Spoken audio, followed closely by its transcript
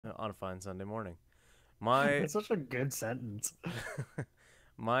on a fine Sunday morning. My That's such a good sentence.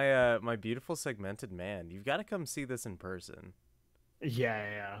 my beautiful segmented man. You've got to come see this in person Yeah,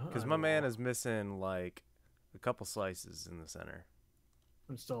 yeah. cuz I my man will. is missing like a couple slices in the center.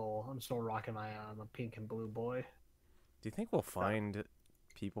 I'm still rocking my pink and blue boy. Do you think we'll So find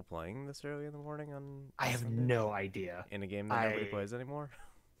people playing this early in the morning I on have Sunday no idea. in a game that nobody I plays anymore?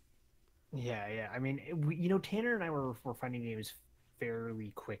 Yeah, yeah. I mean, Tanner and I were finding games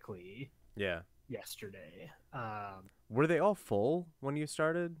fairly quickly Yeah. yesterday. Were they all full when you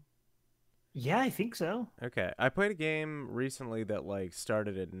started? Yeah, I think so. Okay. I played a game recently that like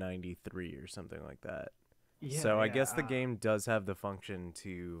started at 93 or something like that. Yeah, So I yeah. guess the game does have the function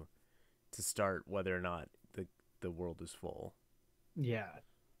to start whether or not the world is full, Yeah.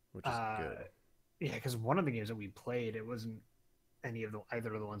 which is Uh, good. yeah, because one of the games that we played, it wasn't any of the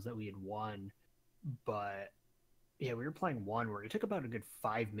either of the ones that we had won, but yeah, we were playing one where it took about a good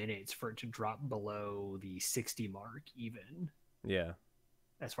 5 minutes for it to drop below the 60 mark, even Yeah.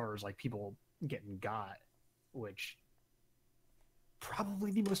 as far as like people getting got, which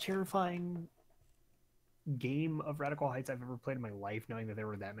probably the most terrifying game of Radical Heights I've ever played in my life, knowing that there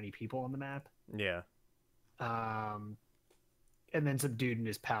were that many people on the map. Yeah. Um, and then some dude and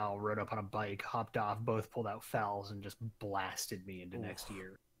his pal rode up on a bike, hopped off, both pulled out fells, and just blasted me into next Oof.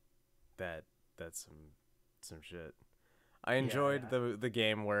 year. That that's some shit. I Yeah, enjoyed the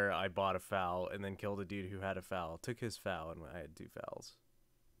game where I bought a foul and then killed a dude who had a foul, took his foul, and I had two fouls.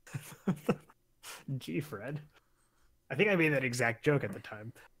 yeah. Gee, Fred. I think I made that exact joke at the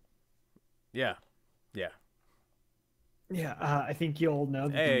time. Yeah. Yeah. Yeah, I think you'll know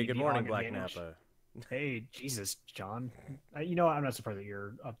that Hey, the good the morning, on Black advantage. Napa. Hey, Jesus, John. I'm not surprised that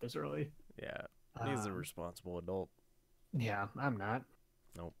you're up this early. Yeah. He's a Um, responsible adult. yeah, I'm not.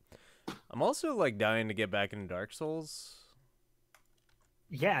 Nope. I'm also like dying to get back into Dark Souls.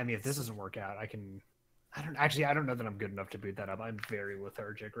 Yeah, I mean, if this doesn't work out, I can. I don't know that I'm good enough to boot that up. I'm very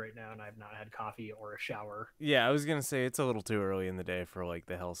lethargic right now, and I've not had coffee or a shower. Yeah, I was gonna say it's a little too early in the day for like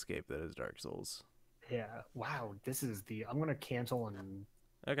the hellscape that is Dark Souls. Yeah. Wow. This is the. I'm gonna cancel and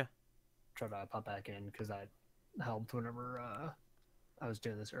Okay. try to pop back in because that helped whenever I was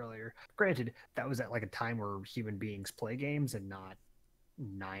doing this earlier. Granted, that was at like a time where human beings play games and not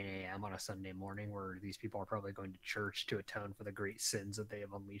 9 a.m. on a Sunday morning, where these people are probably going to church to atone for the great sins that they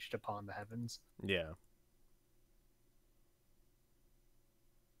have unleashed upon the heavens. Yeah.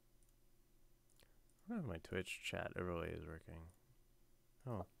 I don't know if my Twitch chat overlay is working.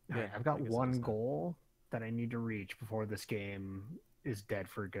 Oh, All yeah, right, I've I got guess it is one now. goal that I need to reach before this game is dead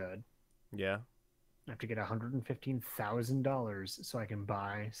for good. Yeah. I have to get $115,000 so I can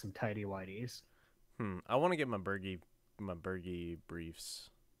buy some tidy whities. I want to get my Bergie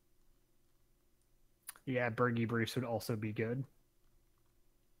briefs. Yeah, Bergie briefs would also be good.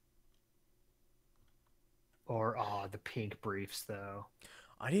 Or the pink briefs though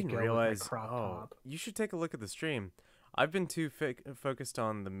I to didn't go with my realize. crop Oh, top. you should take a look at the stream. I've been too focused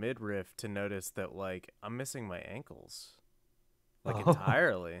on the midriff to notice that like I'm missing my ankles like Oh,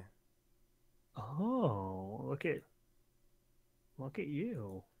 entirely. oh, look at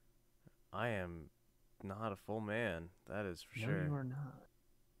you. I am not a full man. That is for No, you sure. are not.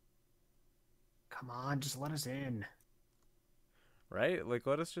 Come on, just let us in. Right? Like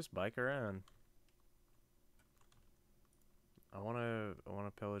let us just bike around. I want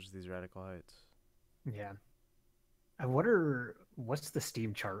to pillage these radical heights. Yeah. I wonder what's the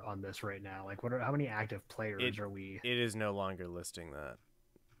Steam chart on this right now. Like, how many active It players are we? it is no longer listing that.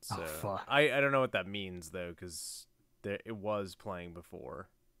 Oh So fuck. I don't know what that means though, because it was playing before.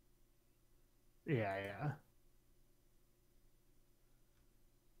 Yeah, yeah.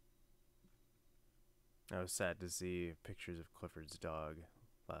 I was sad to see pictures of Clifford's dog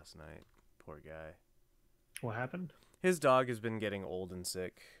last night. Poor guy. What happened? His dog has been getting old and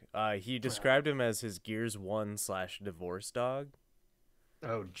sick. He described him as his Gears One slash divorce dog.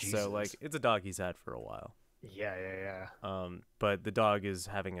 Oh So like Jesus. it's a dog he's had for a while. Yeah, yeah, yeah. But the dog is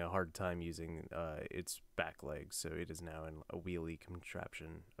having a hard time using its back legs, so it is now in a wheelie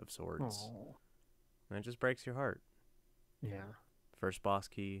contraption of sorts, Oh, and it just breaks your heart. yeah. First boss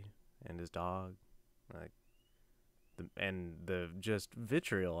key and his dog, like the just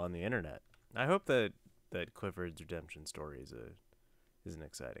vitriol on the internet. I hope that Clifford's redemption story is an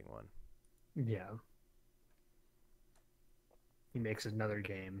exciting one. Yeah. He makes another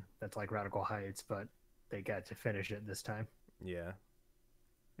game that's like Radical Heights, but they got to finish it this time, Yeah.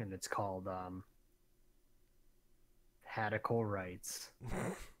 and it's called Hadical Rights.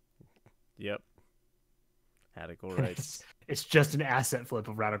 Yep. Radical Heights. It's just an asset flip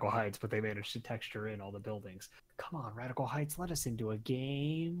of Radical Heights, but they managed to texture in all the buildings. Come on, Radical Heights, let us into a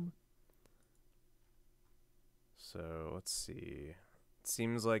game. So let's see. It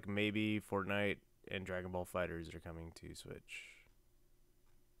seems like maybe Fortnite and Dragon Ball Fighters are coming to Switch,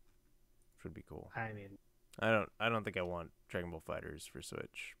 which would be cool. I mean, I don't think I want Dragon Ball Fighters for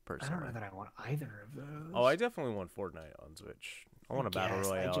Switch personally. I don't know that I want either of those. Oh, I definitely want Fortnite on Switch. I want a battle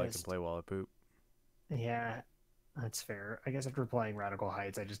royale I can play while I poop. Yeah, that's fair. I guess after playing Radical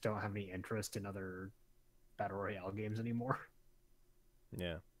Heights, I just don't have any interest in other battle royale games anymore.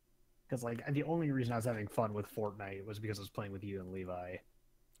 Yeah. Because like the only reason I was having fun with Fortnite was because I was playing with you and Levi.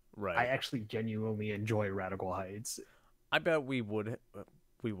 Right. I actually genuinely enjoy Radical Heights. I bet we would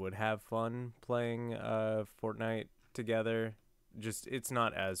have fun playing Fortnite together. Just it's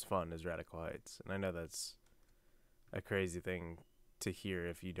not as fun as Radical Heights, and I know that's a crazy thing to hear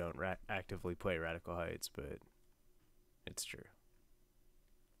if you don't actively play Radical Heights, but it's true.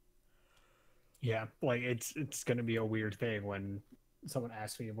 Yeah, like it's gonna be a weird thing when someone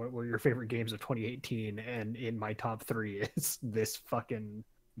asks me what were your favorite games of 2018, and in my top 3 is this fucking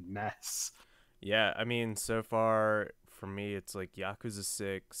mess. Yeah, I mean, so far for me, it's like Yakuza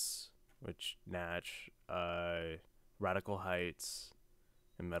 6, which Natch, Radical Heights,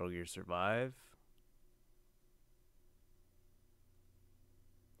 and Metal Gear Survive.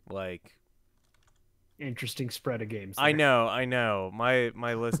 Like, interesting spread of games there. I know.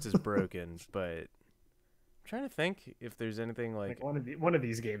 My list is broken, but I'm trying to think if there's anything like one of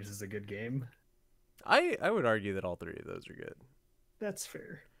these games is a good game. I would argue that all 3 of those are good. That's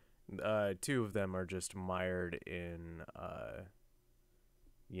fair. 2 of them are just mired in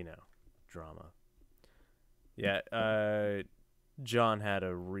drama. Yeah, John had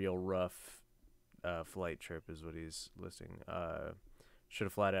a real rough flight trip is what he's listing. Should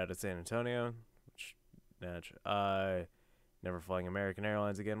have flied out of San Antonio, which never flying American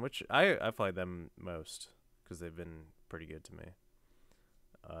Airlines again, which I fly them most because they've been pretty good to me.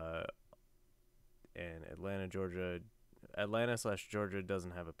 And Atlanta/Georgia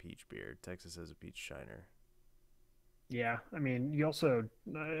doesn't have a peach beer. Texas has a peach shiner. Yeah, I mean, you also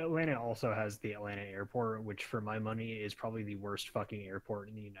Atlanta also has the Atlanta airport, which for my money is probably the worst fucking airport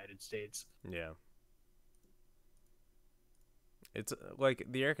in the United States. Yeah. It's like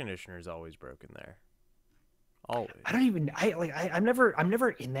the air conditioner is always broken there. Always. I'm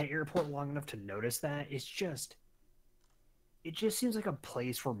never in that airport long enough to notice that. It just seems like a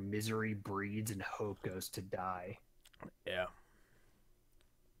place where misery breeds and hope goes to die. Yeah.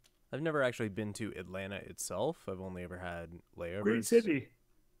 I've never actually been to Atlanta itself. I've only ever had layovers. Great city.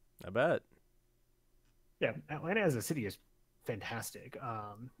 I bet. Yeah, Atlanta as a city is fantastic.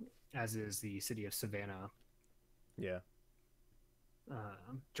 As is the city of Savannah. Yeah.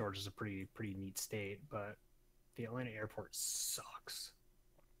 Georgia's a pretty neat state, but the Atlanta airport sucks.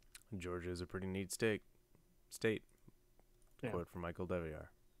 Georgia is a pretty neat state. Yeah. Quote from Michael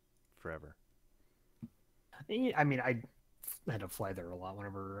Deviar. Forever. I mean, I had to fly there a lot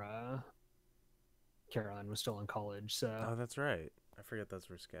whenever Caroline was still in college. So. Oh, that's right. I forget that's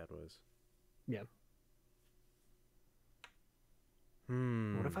where SCAD was. Yeah.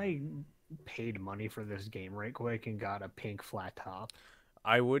 What if I paid money for this game right quick and got a pink flat top?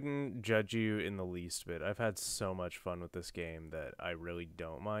 I wouldn't judge you in the least bit. I've had so much fun with this game that I really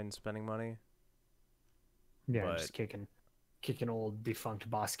don't mind spending money. Yeah, but just kicking old defunct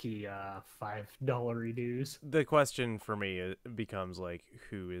BossKey $5 dues. The question for me becomes like,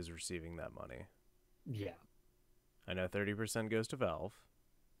 who is receiving that money? Yeah. I know 30% goes to Valve.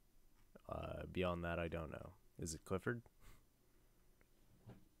 Beyond that, I don't know. Is it Clifford?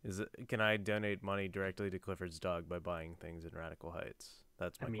 Can I donate money directly to Clifford's dog by buying things in Radical Heights?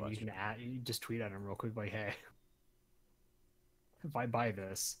 That's my question. You just tweet at him real quick, like, hey, if I buy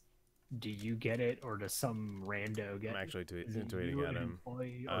this, do you get it, or does some rando get it? I'm actually tweeting at him. Or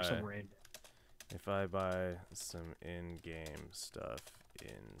some rando? If I buy some in-game stuff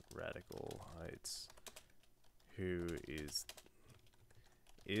in Radical Heights, who is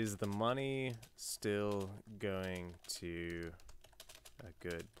the money still going to a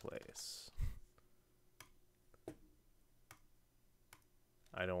good place?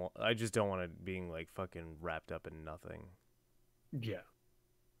 I just don't want it being like fucking wrapped up in nothing. Yeah.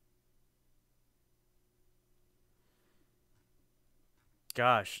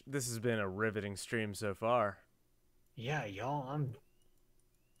 Gosh, this has been a riveting stream so far. Yeah, y'all,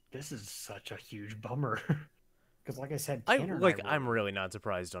 this is such a huge bummer. Because like I said, I'm really not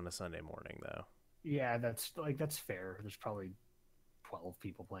surprised on a Sunday morning though. Yeah, that's fair. There's probably 12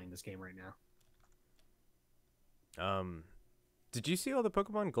 people playing this game right now. Did you see all the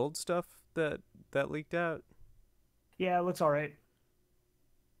Pokemon Gold stuff that leaked out? Yeah, it looks all right.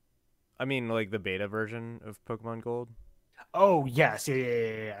 I mean, like the beta version of Pokemon Gold. Oh yes, yeah, yeah, yeah,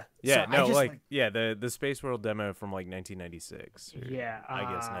 yeah, yeah. Yeah, So I no, just like like, yeah, the Space World demo from like 1996 or yeah, I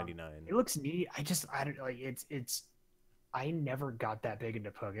guess 99. it looks neat. I don't like it's I never got that big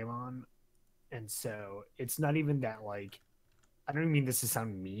into Pokemon, and so it's not even that like I don't mean this to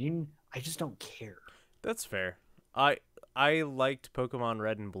sound mean. I just don't care. That's fair. I I liked Pokemon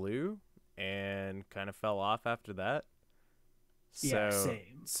Red and Blue and kind of fell off after that. Yeah, So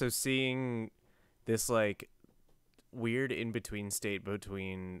same. so seeing this like weird in between state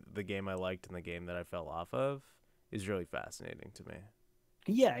between the game I liked and the game that I fell off of is really fascinating to me.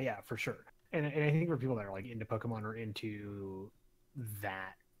 Yeah, yeah, for sure. And I think for people that are like into Pokemon or into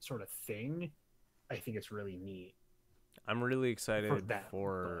that sort of thing, I think it's really neat I'm really for excited them.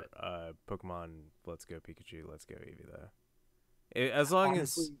 for But Pokemon Let's Go Pikachu, Let's Go Eevee though. As long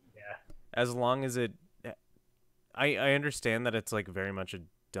as honestly, yeah, it I understand that it's like very much a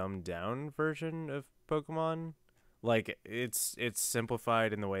dumbed down version of Pokemon. Like it's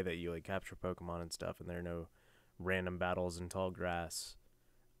simplified in the way that you like capture Pokemon and stuff and there are no random battles in tall grass.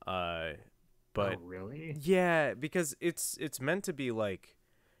 Uh oh but really? yeah, because it's meant to be like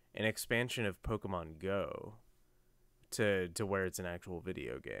an expansion of Pokemon Go to where it's an actual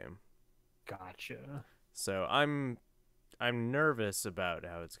video game. Gotcha. So I'm nervous about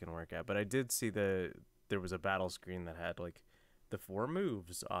how it's gonna work out, but I did see there was a battle screen that had like the four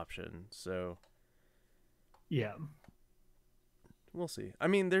moves option. So Yeah, we'll see. I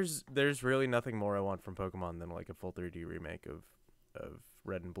mean, there's really nothing more I want from Pokemon than like a full 3D remake of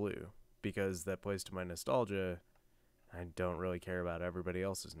Red and Blue because that plays to my nostalgia. I don't really care about everybody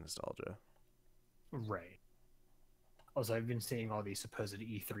else's nostalgia. right. Also, I've been seeing all these supposed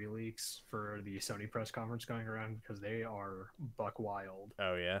E3 leaks for the Sony press conference going around because they are buck wild.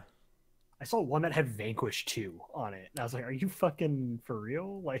 Oh yeah, I saw one that had Vanquish 2 on it, and I was like, "Are you fucking for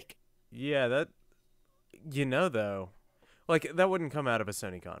real?" Like, yeah. That though, like that wouldn't come out of a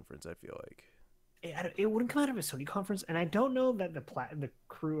Sony conference. I feel like. it wouldn't come out of a Sony conference, and I don't know that the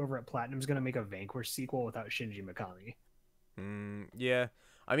crew over at Platinum is gonna make a Vanquish sequel without Shinji Mikami. Yeah.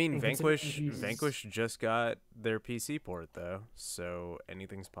 I mean, And considering he's Vanquish just got their PC port though, so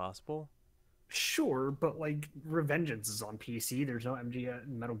anything's possible. sure, but like Revengeance is on PC. There's no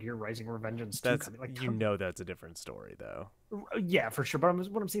Metal Gear Rising Revengeance 2 That's coming. Like, that's a different story though. yeah, for sure. But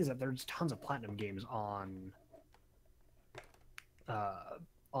what I'm saying is that there's tons of Platinum games uh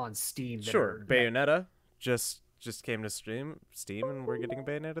on Steam that Sure, are Bayonetta just came to Steam, and we're getting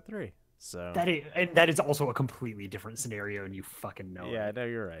Bayonetta 3. So that is also a completely different scenario, and you fucking know yeah, it. no,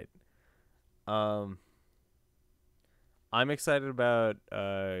 you're right. Um, I'm excited about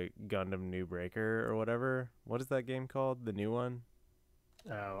Gundam New Breaker or whatever. What is that game called? The new one?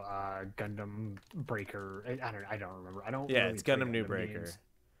 Oh, Gundam Breaker. I don't remember. I don't Yeah, really it's play Gundam New Gundam Breaker. games.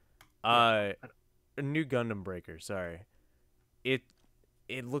 Yeah. Uh, a new Gundam Breaker. Sorry. It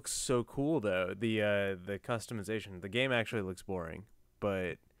it looks so cool though. The customization. The game actually looks boring,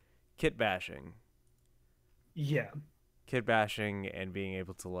 but kit bashing, Yeah. kit bashing, and being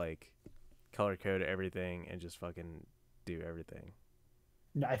able to like color code everything and just fucking do everything.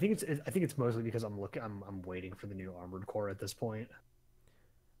 No, I think it's mostly because I'm waiting for the new Armored Core at this point.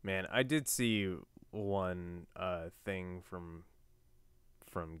 Man, I did see one thing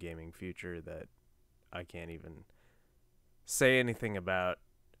from Gaming Future that I can't even say anything about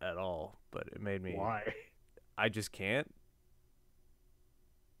at all, but it made me Why? I just can't.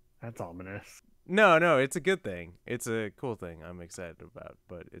 That's ominous. No, no, it's a good thing. It's a cool thing I'm excited about,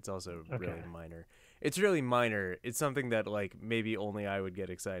 but it's also Okay. really minor. It's really minor. It's something that like maybe only I would get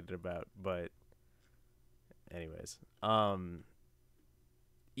excited about, but anyways. Are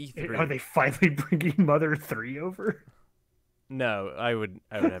E3. they finally bringing Mother 3 over? No, I would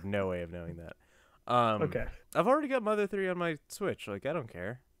have no way of knowing that. Okay, I've already got Mother 3 on my Switch. Like I don't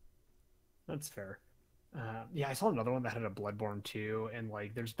care. that's fair. Yeah, I saw another one that had a Bloodborne 2, and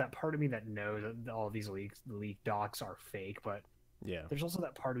like, there's that part of me that knows that all of these leak docs are fake, but Yeah. there's also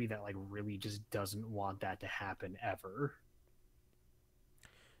that part of me that like really just doesn't want that to happen ever.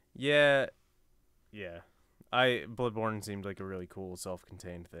 Yeah. Yeah. I Bloodborne seemed like a really cool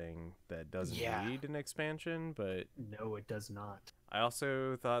self-contained thing that doesn't Yeah, need an expansion, but no, it does not. I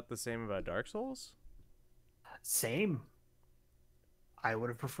also thought the same about Dark Souls. Same. I would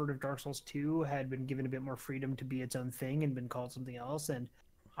have preferred if Dark Souls 2 had been given a bit more freedom to be its own thing and been called something else. And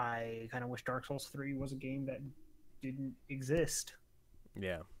I kind of wish Dark Souls 3 was a game that didn't exist.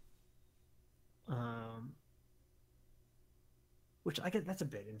 Yeah. Um, which I get that's a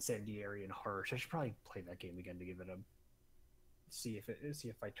bit incendiary and harsh. I should probably play that game again to give it a see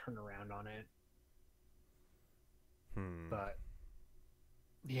if I turn around on it. Hmm. But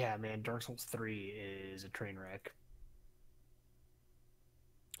yeah, man, Dark Souls 3 is a train wreck.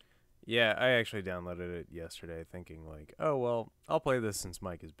 Yeah, I actually downloaded it yesterday, thinking like, oh well, I'll play this since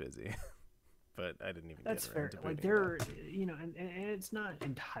Mike is busy, but I didn't even get That's around fair. to Like booting it up. they're, and it's not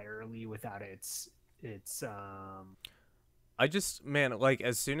entirely without its. I just, man, like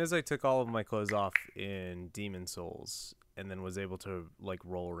as soon as I took all of my clothes off in Demon Souls and then was able to like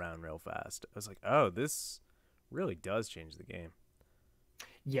roll around real fast, I was like, oh, this really does change the game.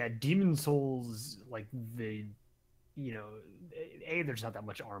 Yeah, Demon Souls, like the you know, a there's not that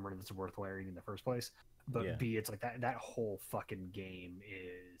much armor that's worth wearing in the first place, but Yeah. b it's like that whole fucking game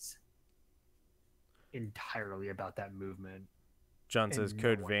is entirely about that movement, John says and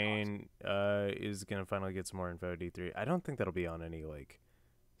no Code one talks. Vein is gonna finally get some more info at D3. I don't think that'll be on any like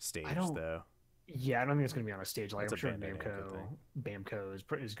I stage don't. though. Yeah, I don't think it's gonna be on a stage. Like That's I'm a sure Bandai Namco thing. Bamco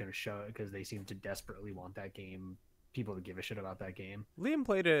is gonna show it because they seem to desperately want that game, people to give a shit about that game. Liam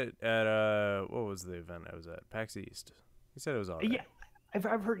played it at what was the event I was at? PAX East. He said it was all Yeah, right. I've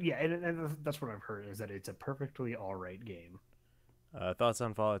heard. Yeah, and that's what I've heard is that it's a perfectly all right game. Thoughts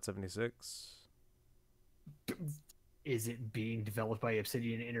on Fallout 76? Is it being developed by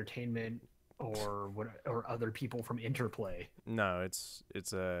Obsidian Entertainment or what or other people from Interplay? No, it's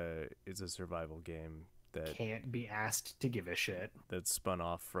a survival game that Can't be asked to give a shit. spun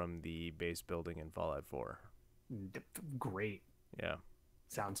off from the base building in Fallout 4. Great. Yeah.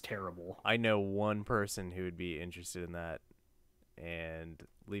 Sounds terrible. I know one person who would be interested in that, and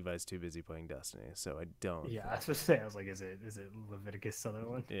Levi's too busy playing Destiny, so I don't Yeah, I think. was supposed to say, I was like, is it Leviticus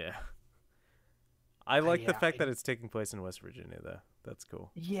Sutherland? Yeah. I like the Yeah, fact that it's taking place in West Virginia, though. That's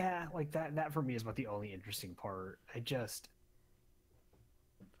cool. yeah, like that for me is about the only interesting part. I just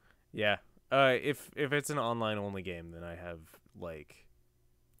Yeah. If it's an online only game, then I have like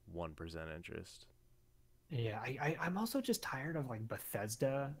 1% interest. yeah, I'm also just tired of like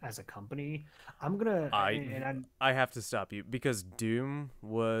Bethesda as a company. I'm gonna I and I'm I have to stop you because Doom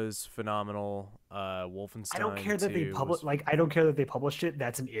was phenomenal. I don't Wolfenstein care that they 2 publish was like I don't care that they published it.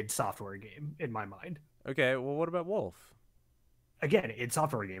 That's an id Software game in my mind. okay. Well, what about Wolf? Again, id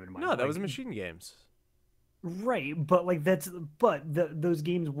Software game in my No, mind. that was Like Machine Games. right, but like those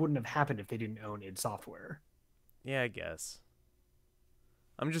games wouldn't have happened if they didn't own id Software. Yeah, I guess.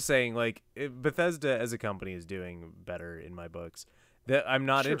 I'm just saying, like Bethesda as a company is doing better in my books. That I'm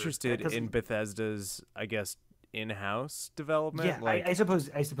not Sure, interested that in doesn't. Bethesda's, I guess, in-house development. Yeah, I Like, suppose.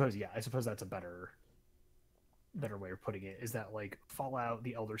 Yeah, I suppose that's a better way of putting it. Is that like Fallout,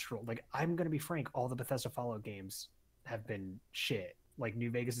 the Elder Scroll? Like I'm gonna be frank, all the Bethesda Fallout games have been shit. Like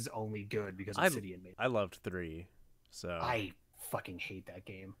New Vegas is only good because I Obsidian made I it. loved 3, so I fucking hate that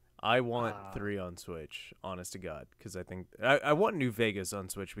game. I want Uh, 3 on Switch. Honest to God, because I think I want New Vegas on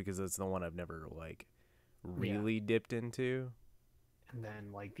Switch because that's the one I've never like yeah. really dipped into. And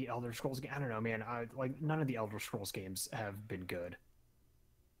then like the Elder Scrolls, I don't know, man. I like none of the Elder Scrolls games have been good.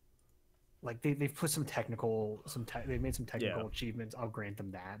 Like they've put they've made some Yeah, technical achievements. I'll grant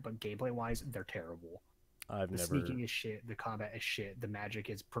them that, but gameplay wise, they're terrible. I've The never sneaking is shit. The combat is shit. The magic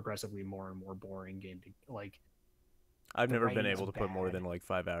is progressively more and more boring. Like I've the never been writing is able to put more bad. than like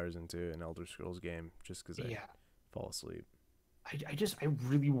 5 hours into an Elder Scrolls game just because I Yeah, fall asleep. I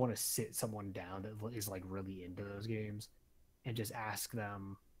really want to sit someone down that is like really into those games, and just ask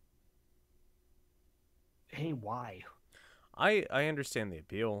them, hey, why? I understand the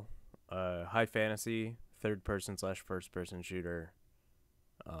appeal. High fantasy, third person slash first person shooter.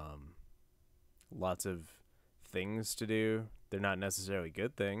 Um, lots of things to do. They're not necessarily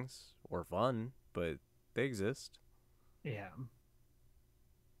good things or fun, but they exist. Yeah.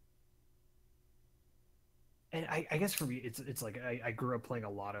 And I guess for me it's like I grew up playing a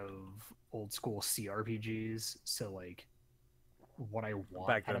lot of old school CRPGs, so like what I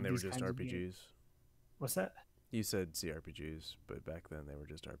want Back out then of they were these just kinds of games. RPGs. What's that? You said CRPGs, but back then they were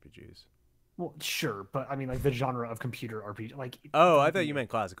just RPGs. Well, sure, but I mean like the genre of computer RPG, like Oh, I thought the you meant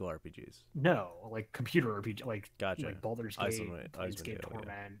classical RPGs. no, like computer RPG, Gotcha. like Baldur's Gate, Icewind Planescape Dale, yeah.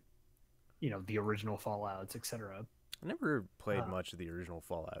 Torment, the original Fallout's, etc. I never played Uh, much of the original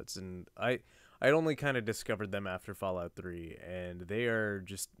Fallouts, and I only kind of discovered them after Fallout 3, and they are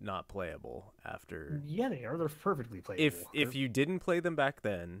just not playable after. yeah, they are. They're perfectly If playable. if you didn't play them back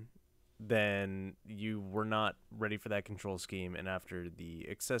then you were not ready for that control scheme, and after the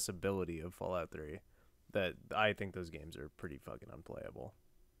accessibility of Fallout 3, that I think those games are pretty fucking unplayable.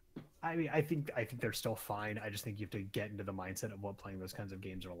 I mean, I think they're still fine. I just think you have to get into the mindset of what playing those kinds of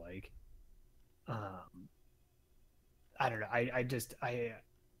games are like. Um, I don't know.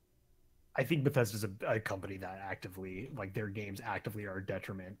 I think Bethesda's a company that actively, like, their games actively are a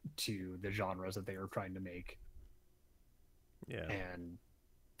detriment to the genres that they are trying to make. Yeah. and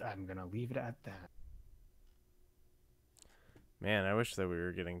I'm gonna leave it at that. Man, I wish that we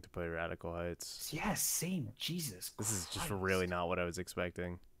were getting to play Radical Heights. Yeah, same. Jesus This is just really Christ. not what I was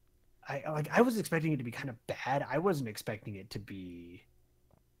expecting. I was expecting it to be kind of bad. I wasn't expecting it to be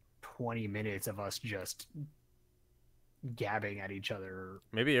 20 minutes of us just gabbing at each other.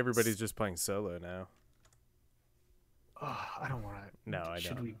 Maybe everybody's just playing solo now. Oh, I don't want to. No, I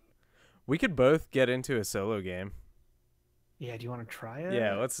Should don't. we? We could both get into a solo game. Yeah, do you want to try it?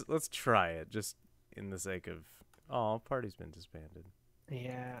 Yeah, let's try it just in the sake of. Oh, party's been disbanded.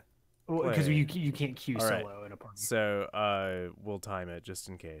 Yeah. Because Play. you can't queue All right. solo in a party. So we'll time it just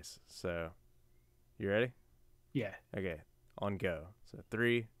in case. So you ready? Yeah. Okay. On go. So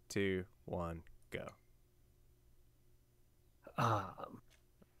 3, 2, 1, go.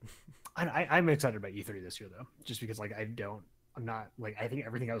 I'm excited about E3 this year though, just because like I'm not like I think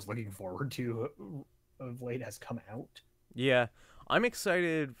everything I was looking forward to of late has come out. Yeah, I'm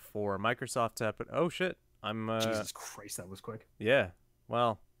excited for Microsoft to happen. Oh shit, I'm. Jesus Christ, that was quick. Yeah.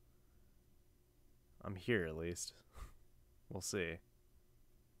 Well, I'm here at least. We'll see.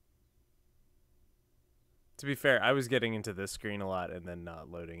 To be fair, I was getting into this screen a lot and then not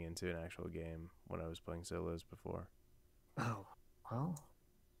loading into an actual game when I was playing solos before. Oh, well.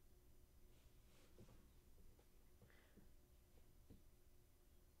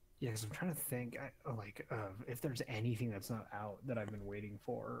 Yeah, because I'm trying to think, if there's anything that's not out that I've been waiting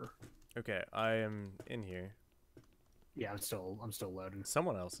for. Okay, I am in here. Yeah, I'm still loading.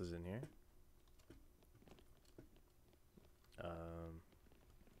 Someone else is in here.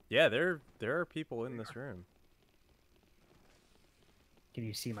 Yeah, there are people in this room. Can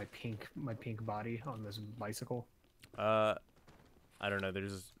you see my pink body on this bicycle? I don't know.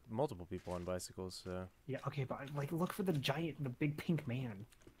 There's multiple people on bicycles, so. Yeah, okay, but like look for the big pink man.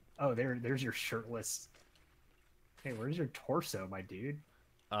 Oh, there's your shirtless. Hey, where's your torso, my dude?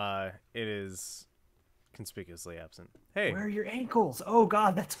 It is conspicuously absent. Hey, where are your ankles? Oh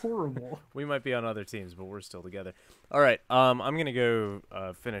God, that's horrible. we might be on other teams, but we're still together. All right, I'm gonna go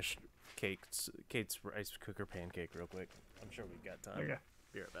finish Kate's rice cooker pancake real quick. I'm sure we've got time. Okay.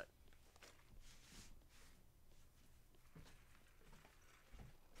 Be right back.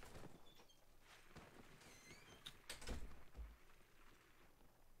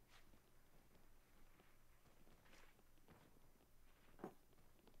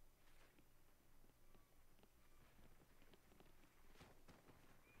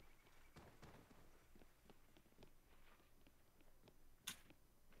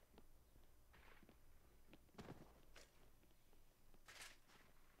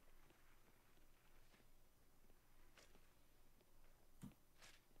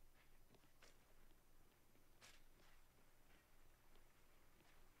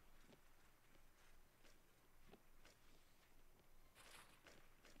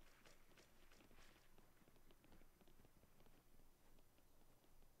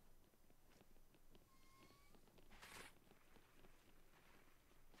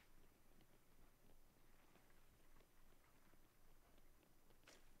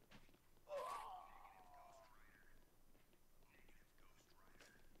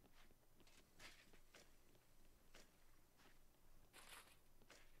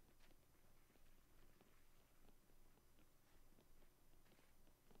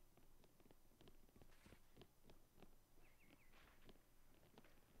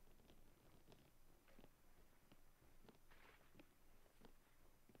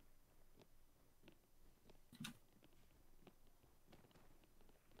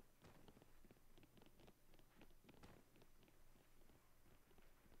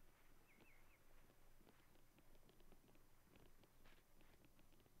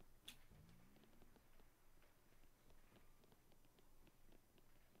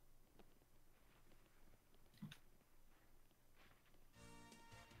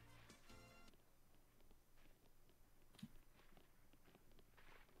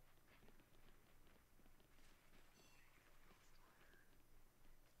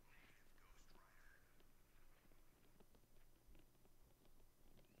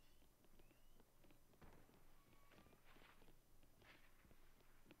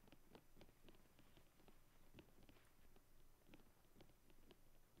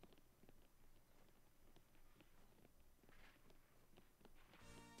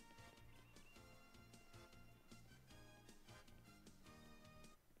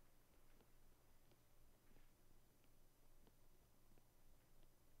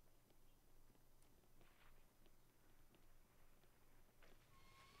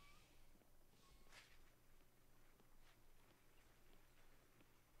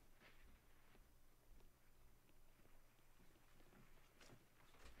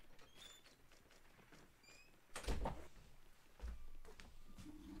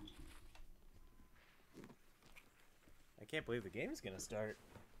 can't believe the game's gonna start.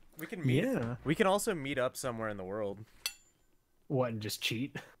 We can meet. Yeah. We can also meet up somewhere in the world. What, and just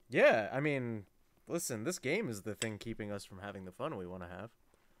cheat? Yeah, I mean, listen, this game is the thing keeping us from having the fun we want to have.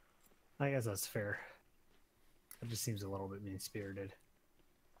 I guess that's fair. It just seems a little bit mean-spirited.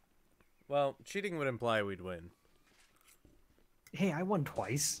 Well, cheating would imply we'd win. Hey, I won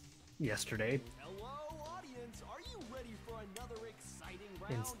twice yesterday. Hello, audience. Are you ready for another exciting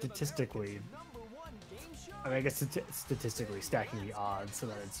round And statistically, of America's #1 game show? I mean, I guess statistically stacking the odds so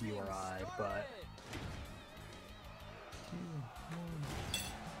that it's you or I, but...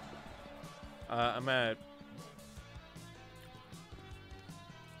 I'm at...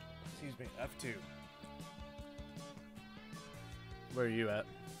 Excuse me, F2. Where are you at?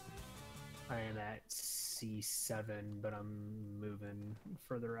 I am at C7, but I'm moving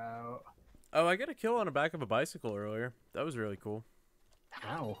further out. Oh, I got a kill on the back of a bicycle earlier. That was really cool.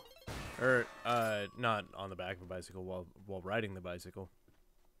 How? Or, not on the back of a bicycle while riding the bicycle.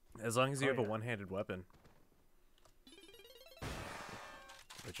 As long as you have a one-handed weapon.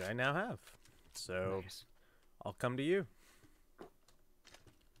 Which I now have. So, Nice. I'll come to you.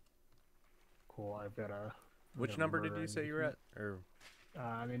 Cool, I've got a... Which number did you say you were at? Or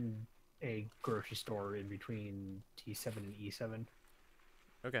I'm in a grocery store in between T7 and E7.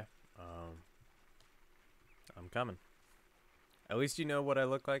 okay. I'm coming. At least you know what I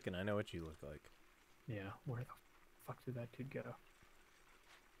look like, and I know what you look like. Yeah, where the fuck did that dude go?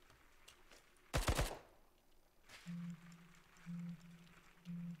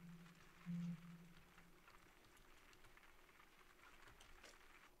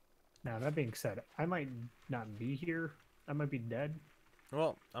 Now, that being said, I might not be here. I might be dead.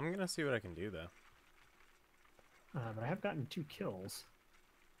 Well, I'm gonna see what I can do, though. But I have gotten 2 kills.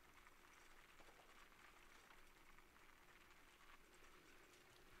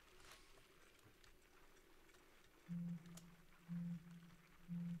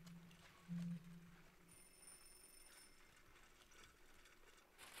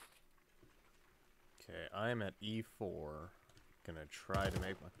 Okay, I'm at E4. Gonna try to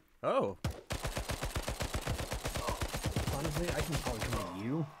make my... Oh! Honestly, I can probably come to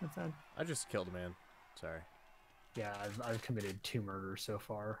you with that. I just killed a man. Sorry. Yeah, I've committed 2 murders so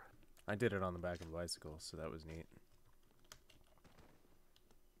far. I did it on the back of a bicycle, so that was neat.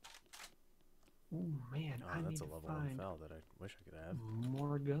 Oh man, Oh, I need that's a to level 1 find fell that I wish I could have.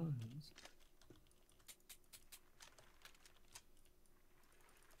 more guns.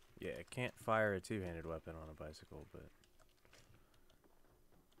 Yeah, I can't fire a two-handed weapon on a bicycle, but...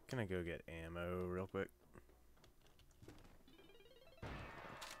 Can I go get ammo real quick?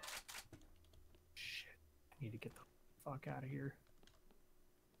 Shit, I need to get the fuck out of here.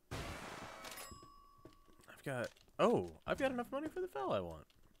 I've got... Oh! I've got enough money for the fell I want.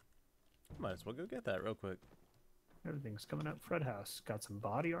 Might as well go get that real quick. Everything's coming up. Fred House got some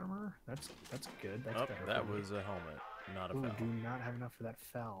body armor. That's good. That's Oh, better. that for me. was a helmet, not a Ooh, fell. do not have enough for that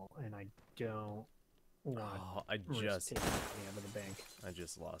fell, and I don't want Oh, I to just... take money out of the bank. I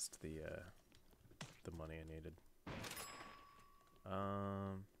just lost the money I needed.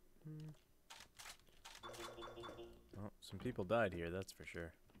 Well, some people died here, that's for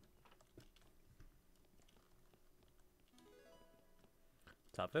sure.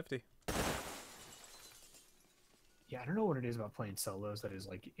 Top 50. Yeah, I don't know what it is about playing solos that is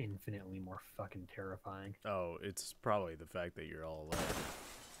like infinitely more fucking terrifying. Oh, it's probably the fact that you're all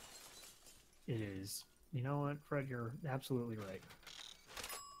alive. It is. You know what, Fred? You're absolutely right.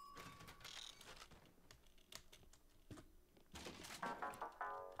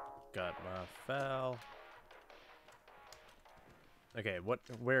 Got my foul. Okay,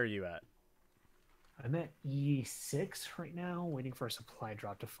 where are you at? I'm at E6 right now, waiting for a supply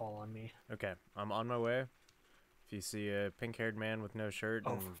drop to fall on me. Okay, I'm on my way. If you see a pink-haired man with no shirt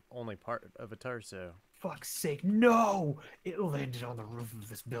and only part of a torso. Fuck's sake, no! It landed on the roof of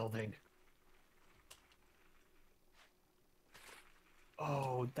this building.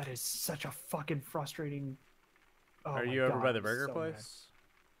 Oh, that is such a fucking frustrating... Oh Are my you over God, by the I'm burger so place?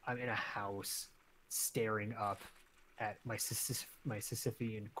 mad. I'm in a house, staring up at my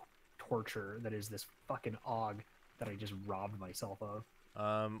Sisyphean torture that is this fucking og that I just robbed myself of.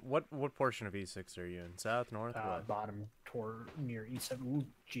 What portion of E6 are you in? South, north, what? Bottom tour near E7. Ooh,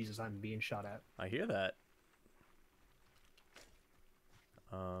 Jesus, I'm being shot at. I hear that.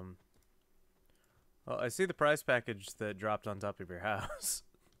 Well, I see the prize package that dropped on top of your house.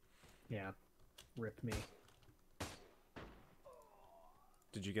 Yeah, rip me.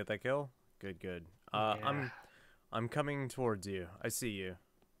 Did you get that kill? Good, good. Yeah. I'm coming towards you. I see you.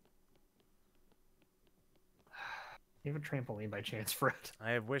 You have a trampoline by chance, Fred?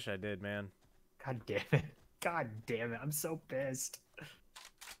 I wish I did, man. God damn it. God damn it! I'm so pissed.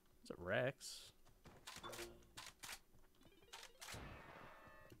 Is it Rex?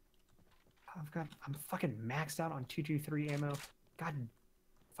 I'm fucking maxed out on 223 ammo. God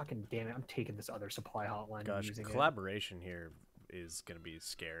fucking damn it! I'm taking this other supply hotline and Gosh, using collaboration here is gonna be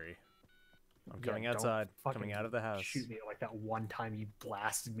scary. I'm it. coming Yeah, don't outside, coming fucking out of the house. Shoot me like that one time you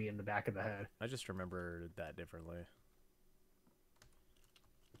blasted me in the back of the head. I just remember that differently.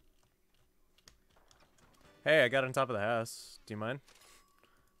 Hey, I got on top of the house. Do you mind?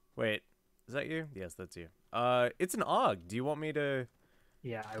 Wait, is that you? Yes, that's you. It's an AUG. Do you want me to...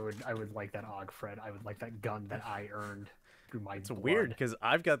 Yeah, I would like that AUG, Fred. I would like that gun that I earned through my It's blood. weird because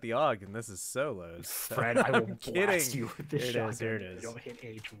I've got the AUG and this is solos. Fred, I will I'm blast kidding. you with this Here it shotgun is, here it if is. you don't hit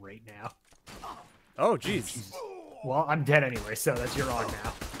H right now. Oh, jeez. Well, I'm dead anyway, so that's your AUG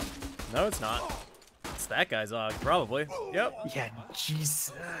now. No, it's not. It's that guy's AUG, probably. Yep. Yeah,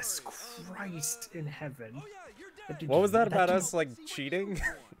 Jesus Christ in heaven. Dude What was that about dude us, like, cheating?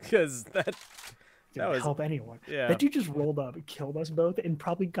 Because that didn't was... help anyone. Yeah. That dude just rolled up and killed us both and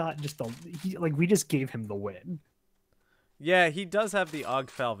probably got just the... we just gave him the win. Yeah, he does have the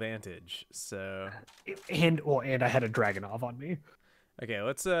AUG vantage, so... And I had a Dragonov on me. Okay,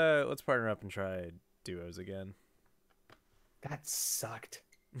 let's partner up and try duos again. That sucked.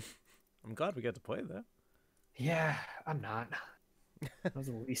 I'm glad we got to play, though. Yeah, I'm not. That was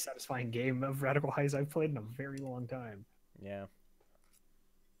the least satisfying game of Radical Heights I've played in a very long time. Yeah.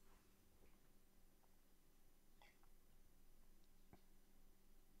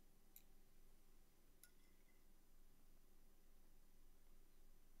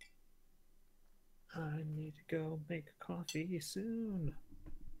 I need to go make coffee soon.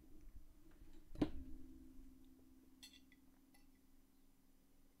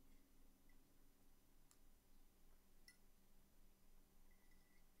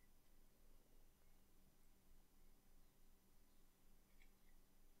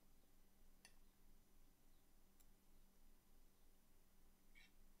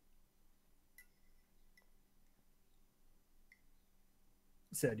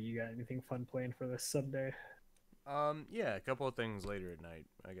 So, do you got anything fun planned for this Sunday? Yeah, a couple of things later at night.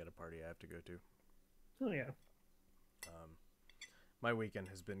 I got a party I have to go to. Oh yeah. My weekend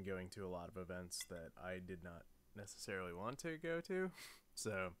has been going to a lot of events that I did not necessarily want to go to,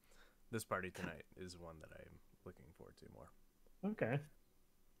 so this party tonight is one that I'm looking forward to more. Okay.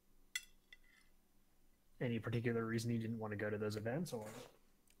 Any particular reason you didn't want to go to those events, or?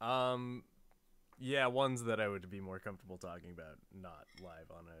 Yeah, ones that I would be more comfortable talking about, not live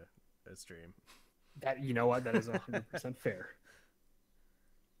on a stream. That, you know what? That is 100% fair.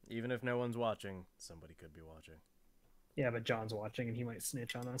 Even if no one's watching, somebody could be watching. Yeah, but John's watching and he might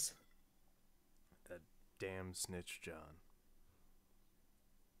snitch on us. That damn snitch John.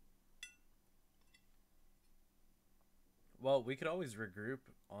 Well, we could always regroup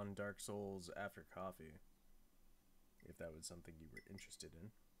on Dark Souls after coffee, if that was something you were interested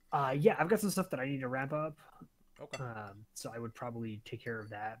in. Yeah, I've got some stuff that I need to wrap up. Okay. So I would probably take care of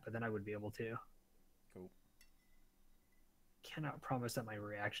that, but then I would be able to. Cool. Cannot promise that my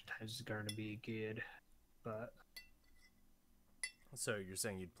reaction times is going to be good, but So you're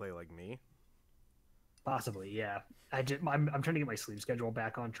saying you'd play like me? possibly, yeah. I'm trying to get my sleep schedule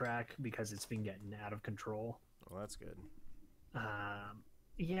back on track because it's been getting out of control. Well, that's good.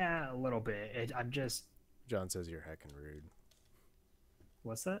 Yeah, a little bit. I'm just. John says you're heckin' rude.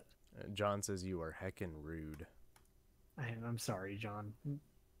 What's that? John says you are heckin' rude. I'm sorry, John.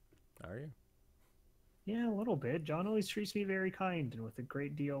 Are you? Yeah, a little bit. John always treats me very kind and with a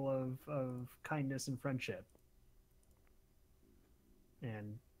great deal of kindness and friendship.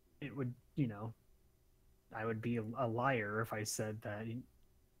 And it would, I would be a liar if I said that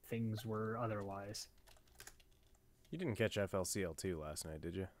things were otherwise. You didn't catch FLCL2 last night,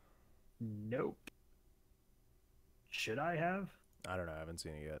 did you? Nope. Should I have? I don't know. I haven't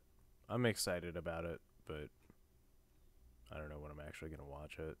seen it yet. I'm excited about it, but I don't know when I'm actually going to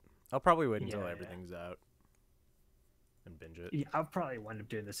watch it. I'll probably wait until everything's out and binge it. Yeah, I'll probably wind up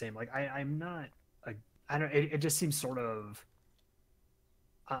doing the same. Like, I'm not... I don't... It just seems sort of...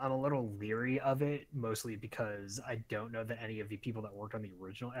 I'm a little leery of it, mostly because I don't know that any of the people that worked on the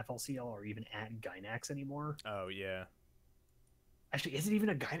original FLCL are even at Gynax anymore. Oh, yeah. Actually, is it even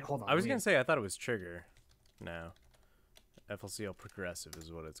a Gynax? Hold on. I was going to say, I thought it was Trigger. No. FLCL Progressive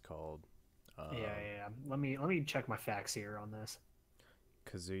is what it's called. Yeah. Let me check my facts here on this.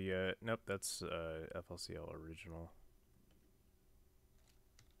 Kazuya. Nope, that's FLCL Original.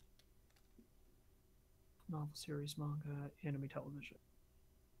 Novel series, manga, anime, television.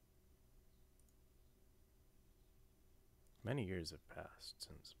 Many years have passed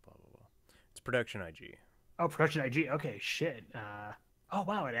since blah, blah, blah. It's Production IG. Oh, Production IG. Okay, shit. Oh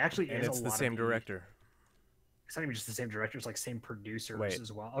wow, it actually And is a it's the lot same of director. It's not even just the same director; it's like same producers Wait,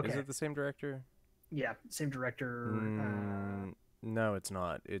 as well. is Okay, it the same director? yeah, same director. No, it's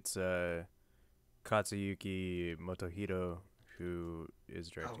not. It's Katsuyuki Motohiro who is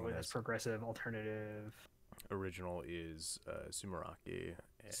directing That's this. progressive alternative. Original is Sumeraki.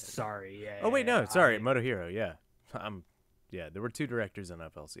 And... Sorry, yeah. Oh wait, no, yeah, sorry, Motohiro. Yeah, yeah, there were 2 directors on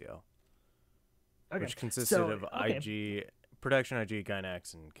FLCL, Okay. which consisted So, of okay. IG Production, IG,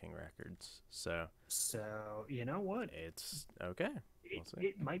 Gynax, and King Records. So You know what? it's okay. We'll see.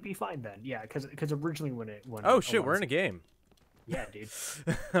 It might be fine then. Yeah, because originally when Oh shit, we're in a game. Yeah, dude.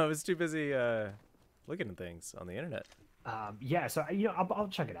 I was too busy looking at things on the internet. Yeah. So I'll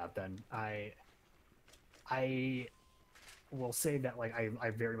check it out then. I will say that like I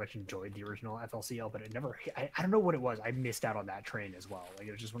very much enjoyed the original FLCL, but it never. I don't know what it was. I missed out on that train as well. Like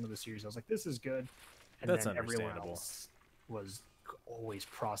it was just one of the series. I was like, this is good, and That's then everyone understandable. else was always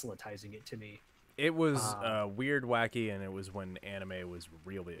proselytizing it to me. It was weird, wacky, and it was when anime was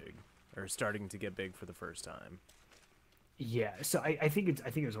real big, or starting to get big for the first time. Yeah, so I think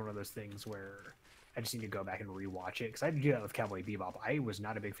it was one of those things where I just need to go back and rewatch it because I had to do that with Cowboy Bebop. I was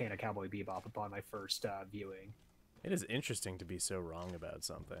not a big fan of Cowboy Bebop upon my first viewing. It is interesting to be so wrong about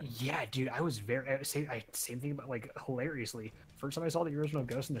something. Yeah, dude, I was same thing about like hilariously. First time I saw the original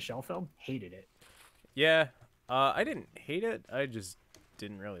Ghost in the Shell film, hated it. Yeah, I didn't hate it. I just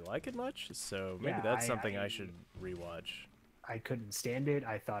didn't really like it much. So maybe Yeah, that's something I should rewatch. I couldn't stand it.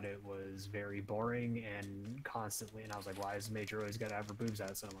 I thought it was very boring and constantly, and I was like, why is Major always got to have her boobs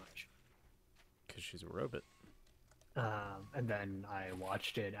out so much? Because she's a robot. And then I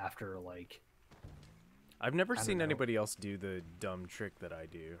watched it after like. I've never don't seen know. anybody else do the dumb trick that I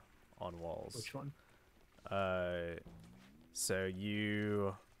do on walls. Which one? So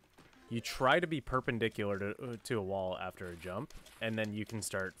you try to be perpendicular to a wall after a jump, and then you can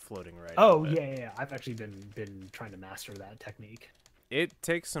start floating right. Oh up it. yeah. I've actually been trying to master that technique. It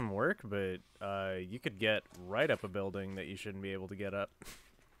takes some work, but you could get right up a building that you shouldn't be able to get up.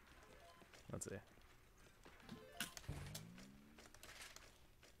 Let's see.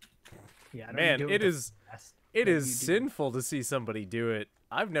 Yeah, I don't Man, do it with is the best it that is you do. sinful to see somebody do it.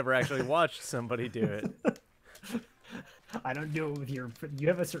 I've never actually watched somebody do it. I don't do it with your. You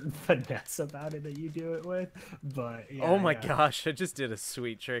have a certain finesse about it that you do it with, but yeah, Oh my yeah. gosh, I just did a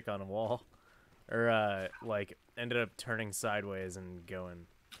sweet trick on a wall. Or like ended up turning sideways and going.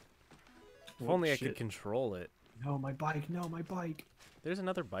 If Oh, only I shit. could control it. No, my bike. No, my bike. There's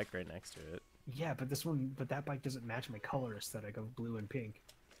another bike right next to it. Yeah, but that bike doesn't match my color aesthetic of blue and pink.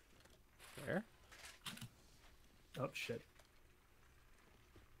 Where? Oh shit.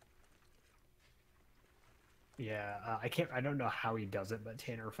 Yeah, I don't know how he does it, but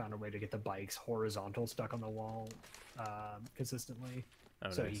Tanner found a way to get the bikes horizontal stuck on the wall consistently, Oh,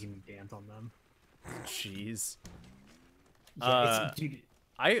 so nice. he can dance on them. Jeez. Yeah, dude,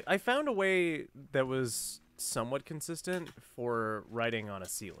 I found a way that was somewhat consistent for riding on a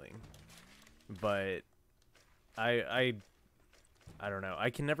ceiling, but I don't know.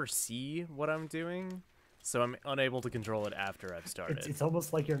 I can never see what I'm doing, so I'm unable to control it after I've started. it's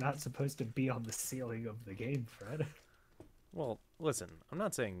almost like you're not supposed to be on the ceiling of the game, Fred. Well, listen, I'm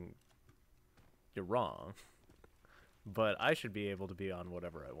not saying you're wrong, but I should be able to be on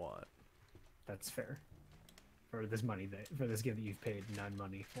whatever I want. That's fair. For this game that you've paid none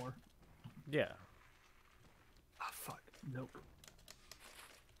money for. Yeah. Ah, fuck. Nope.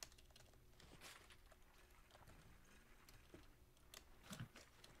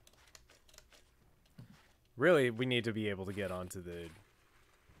 Really, we need to be able to get onto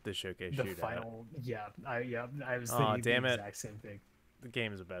the showcase The shootout. final, I was Aw, thinking damn the it. exact same thing. The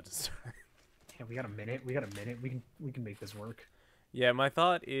game is about to start. Yeah, we got a minute. We can make this work. Yeah, my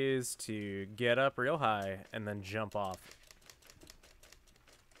thought is to get up real high and then jump off.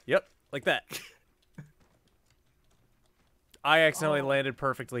 Yep, like that. I accidentally Oh. landed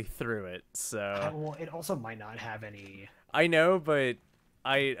perfectly through it, so Well, it also might not have any. I know, but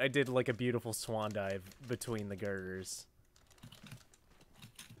I did like a beautiful swan dive between the girders.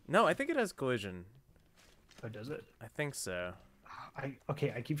 No, I think it has collision. Oh, does it? I think so.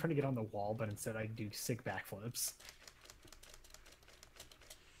 I keep trying to get on the wall, but instead I do sick backflips.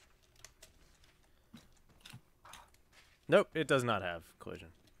 Nope, it does not have collision.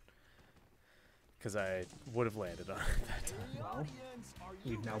 Because I would have landed on it that time. Well,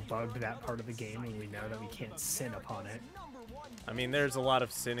 we've now bugged that part of the game, and we know that we can't sin upon it. I mean, there's a lot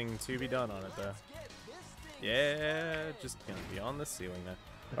of sinning to be done on it, though. Yeah, just gonna be on the ceiling now.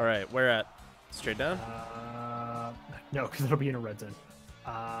 Alright, where at? Straight down? No, because it'll be in a red zone.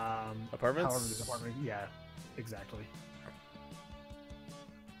 Apartments? However, this apartment. Yeah, exactly.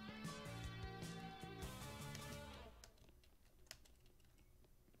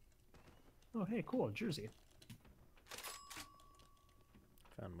 Oh, hey, cool, Jersey.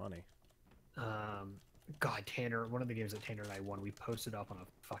 Found money. God, Tanner, one of the games that Tanner and I won, we posted up on a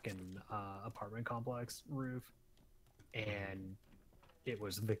fucking apartment complex roof, and it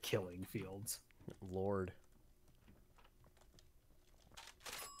was the Killing Fields. Lord.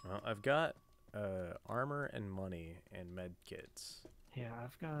 Well, I've got armor and money and med kits. Yeah,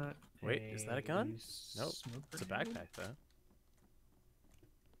 I've got. Wait, is that a gun? Nope, smoke it's a grenade. backpack though.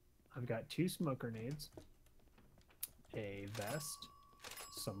 I've got 2 smoke grenades, a vest,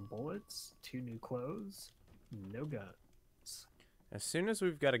 some bullets, 2 new clothes, no guns. As soon as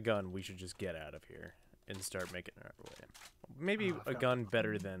we've got a gun, we should just get out of here and start making our way. Maybe I've a got- gun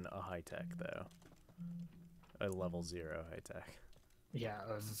better than a high tech though. A level 0 high tech. Yeah,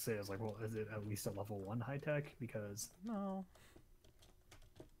 I was gonna say, I was like, well, is it at least a level 1 high tech? Because No,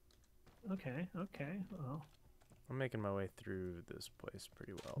 okay, well, I'm making my way through this place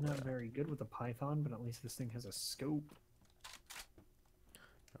pretty well. I'm not though. very good with the Python, but at least this thing has a scope.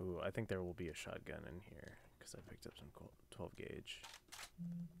 Ooh, I think there will be a shotgun in here because I picked up some 12 gauge.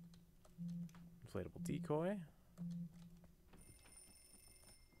 Inflatable decoy.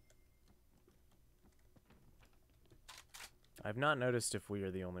 I've not noticed if we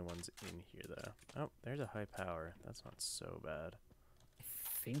are the only ones in here though. Oh, there's a high power. That's not so bad. I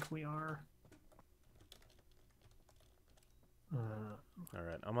think we are. All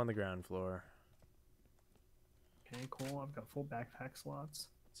right, I'm on the ground floor. Okay, cool. I've got full backpack slots.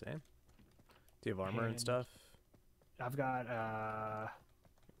 Same. Do you have armor and And- stuff? I've got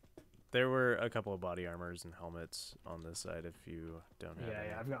There were a couple of body armors and helmets on this side if you don't have any.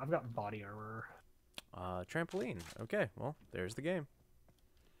 yeah, I've got body armor. Trampoline. Okay, well, there's the game.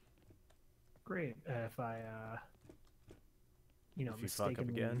 Great. If I you know, If you fuck up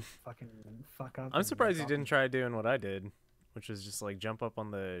mistakenly again. fucking fuck up. I'm and surprised you drop didn't me- try doing what I did, which was just like jump up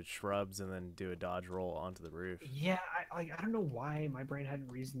on the shrubs and then do a dodge roll onto the roof. Yeah, I don't know why my brain hadn't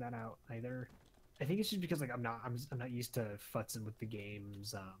reasoned that out either. I think it's just because like I'm not used to futzing with the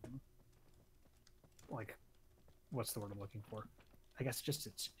games. Like, what's the word I'm looking for? I guess just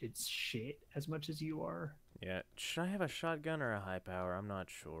it's shit as much as you are. Yeah, should I have a shotgun or a high power? I'm not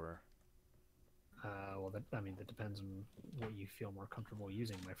sure. Well, that depends on what you feel more comfortable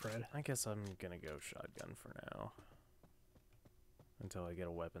using, my friend. I guess I'm gonna go shotgun for now. Until I get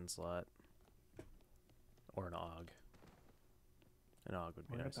a weapon slot. Or an AUG. An AUG would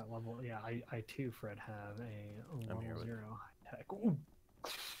be We're at nice. that level. Yeah, I too, Fred, have a I'm here level with 0 high tech. Ooh,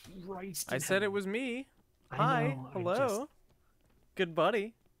 Christ I in said it heaven. was me. I Hi, know, I hello. just- Good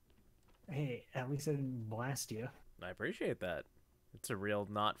buddy. Hey, at least I didn't blast you. I appreciate that. It's a real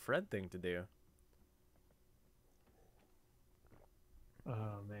not Fred thing to do.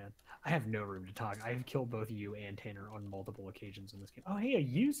 Oh man, I have no room to talk. I have killed both you and Tanner on multiple occasions in this game. Oh hey, a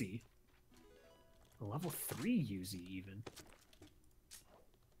Uzi, a level 3 Uzi even.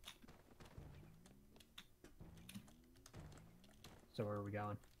 So where are we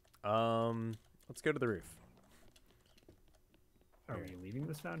going? Let's go to the roof. Are Here. we leaving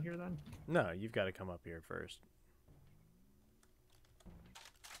this down here then? No, you've got to come up here first.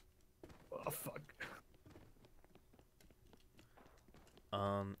 Oh fuck.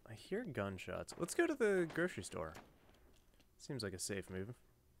 I hear gunshots. Let's go to the grocery store. Seems like a safe move.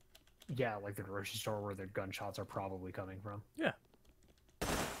 Yeah, like the grocery store where the gunshots are probably coming from. Yeah.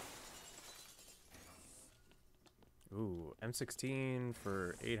 Ooh, M16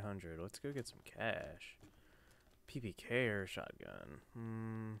 for 800. Let's go get some cash. PPK or shotgun?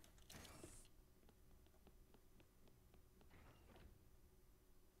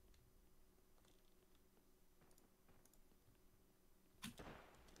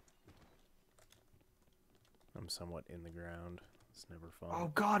 I'm somewhat in the ground. It's never fun.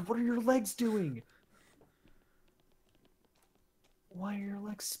 Oh god, what are your legs doing? Why are your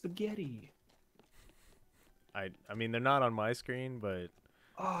legs spaghetti? I mean, they're not on my screen, but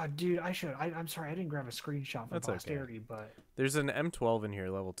Oh, dude, I'm sorry, I didn't grab a screenshot for That's okay. posterity, but there's an M12 in here,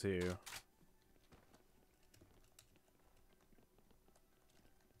 level 2.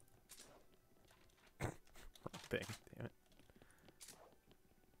 Wrong thing, damn it.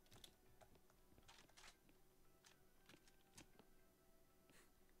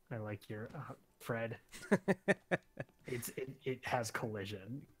 I like your Fred. It has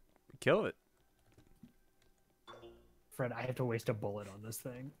collision. Kill it. Fred, I have to waste a bullet on this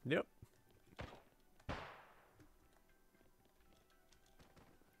thing. Yep.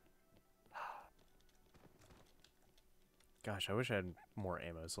 Gosh, I wish I had more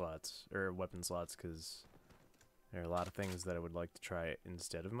ammo slots or weapon slots, because there are a lot of things that I would like to try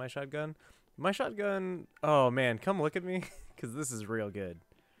instead of my shotgun. My shotgun, oh man, come look at me, because this is real good.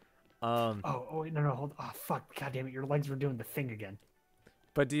 Oh, wait, no, hold. Oh, fuck, god damn it, your legs were doing the thing again.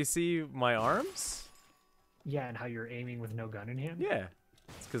 But do you see my arms? Yeah, and how you're aiming with no gun in hand. Yeah,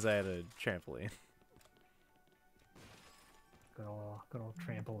 it's because I had a trampoline. Good old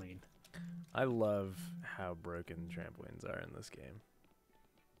trampoline. I love how broken trampolines are in this game.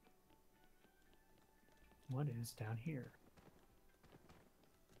 What is down here?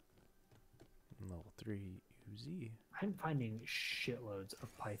 Level 3 Uzi. I'm finding shitloads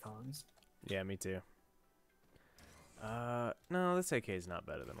of pythons. Yeah, me too. No, this AK is not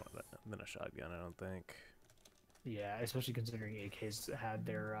better than a shotgun, I don't think. Yeah, especially considering AKs had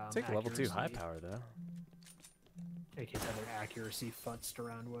their Take a level 2 high accuracy- power though. AKs had their accuracy futzed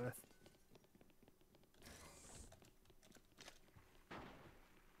around with.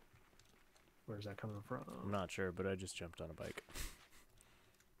 Where's that coming from? I'm not sure, but I just jumped on a bike.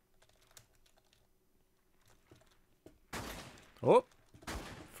 Oh!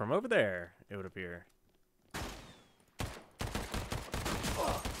 From over there, it would appear.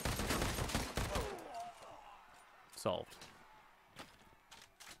 Solved.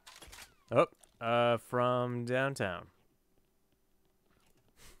 Oh, from downtown.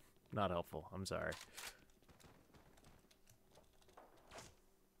 Not helpful, I'm sorry.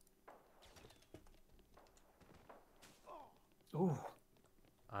 Ooh,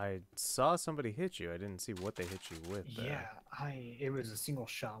 I saw somebody hit you. I didn't see what they hit you with. Though. yeah, it was a single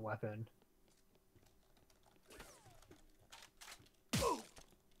shot weapon.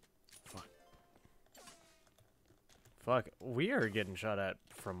 Fuck, we are getting shot at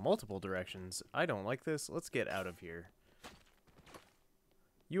from multiple directions. I don't like this. Let's get out of here.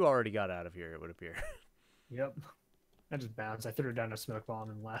 You already got out of here, it would appear. Yep. I just bounced. I threw it down a smoke bomb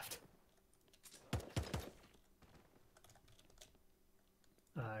and left.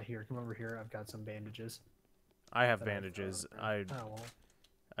 Here, come over here. I've got some bandages. I have that I've, bandages. oh, well.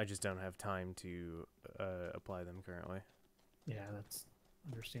 I just don't have time to apply them currently. Yeah, that's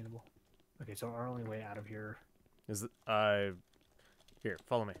understandable. Okay, so our only way out of here. Is here,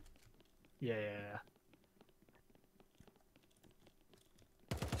 follow me. Yeah.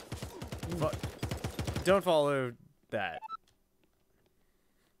 Fuck. Don't follow that.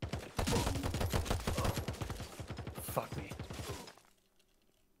 Fuck me.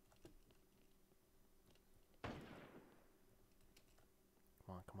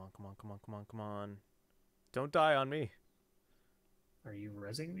 Come on. Don't die on me. Are you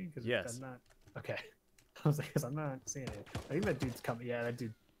rezzing me? Because Yes. I'm not. Okay. I was like, because I'm not seeing it. I think that dude's coming. Yeah, that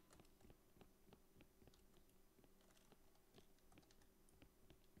dude.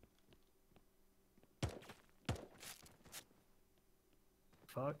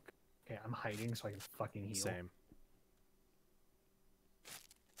 Fuck. Okay, I'm hiding so I can fucking heal. Same.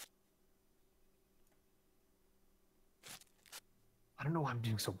 I don't know why I'm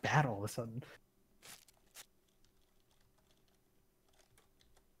doing so bad all of a sudden.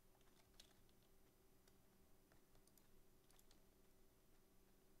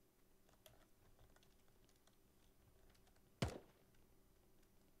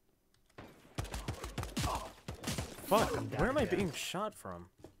 Fuck, I'm down where am I again. being shot from?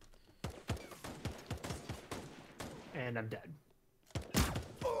 And I'm dead.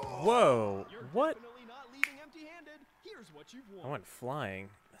 Whoa, You're what? definitely not leaving empty-handed. Here's what you've won. I went flying.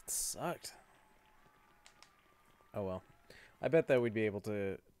 That sucked. Oh well. I bet that we'd be able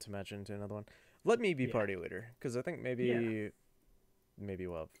to match into another one. Let me be Yeah. party leader, because I think maybe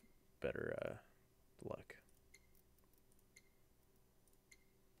we'll have better luck.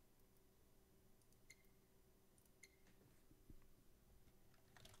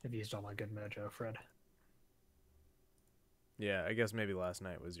 I've used all my good mojo, Fred. Yeah, I guess maybe last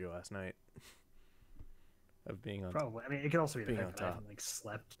night was your last night of being on. Probably. I mean, it could also be the Being fact on that I top. haven't like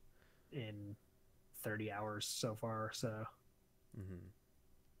slept in 30 hours so far. So Mm-hmm.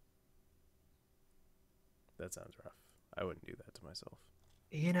 That sounds rough. I wouldn't do that to myself.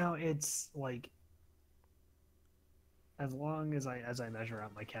 you know, it's like as long as I measure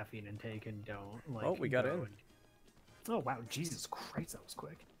out my caffeine intake and don't like. Oh, we got go in. and- Oh wow, Jesus Christ, that was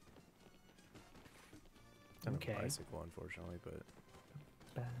quick. On Okay. a bicycle, unfortunately,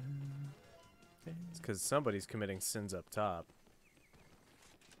 but it's because somebody's committing sins up top.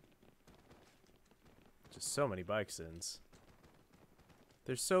 Just so many bike sins.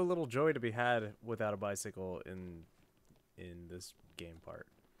 There's so little joy to be had without a bicycle in this game part.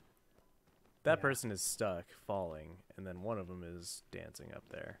 That Yeah. person is stuck, falling, and then one of them is dancing up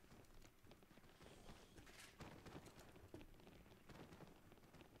there.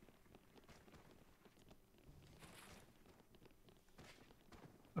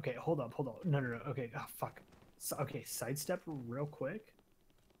 Okay, hold up, hold up. No, no, no. Okay, oh fuck. So, okay, sidestep real quick,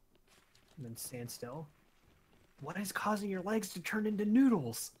 and then stand still. What is causing your legs to turn into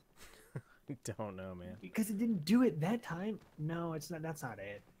noodles? Don't know, man. Because it didn't do it that time. No, it's not. That's not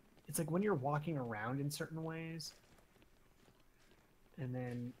it. It's like when you're walking around in certain ways, and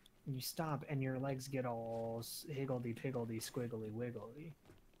then you stop, and your legs get all higgledy piggledy squiggly wiggly.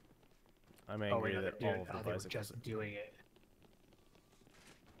 I'm Oh wait, angry no, that they all of the were bicycles. just doing it.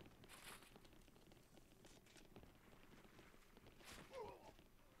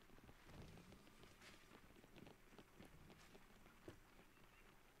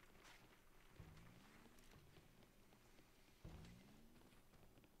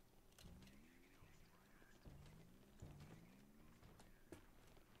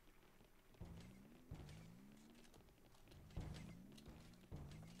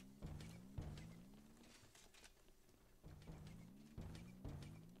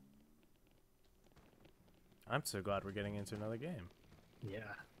 I'm so glad we're getting into another game. Yeah.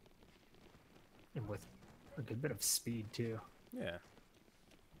 And with a good bit of speed too. Yeah.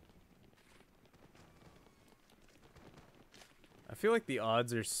 I feel like the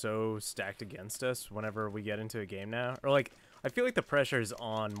odds are so stacked against us whenever we get into a game now. Or like, I feel like the pressure is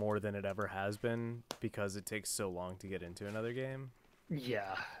on more than it ever has been because it takes so long to get into another game.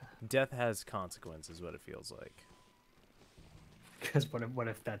 Yeah. Death has consequences, what it feels like. Because what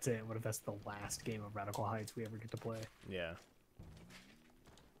if that's it? What if that's the last game of Radical Heights we ever get to play? Yeah.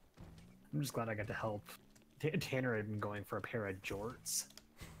 I'm just glad I got to help. Tanner had been going for a pair of jorts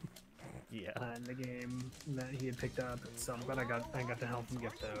Yeah. in the game that he had picked up, so I'm glad I got to help him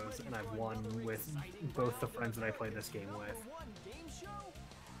get those, and I've won with both the friends that I played this game with. One game show?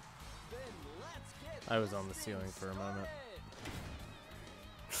 Then let's get I was on the ceiling for a moment.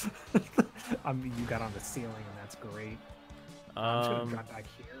 You got on the ceiling, and that's great. I'm just gonna drop back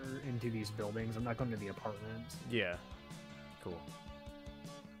here into these buildings. I'm not going to the apartments. Yeah. Cool.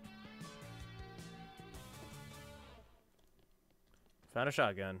 Found a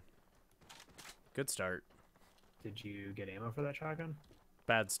shotgun. Good start. Did you get ammo for that shotgun?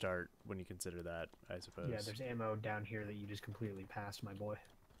 Bad start when you consider that, I suppose. Yeah, there's ammo down here that you just completely passed, my boy.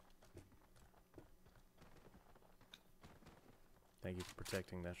 Thank you for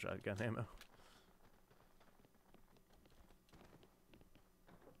protecting that shotgun ammo.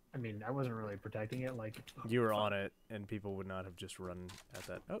 I mean, I wasn't really protecting it, like... You were on it, and people would not have just run at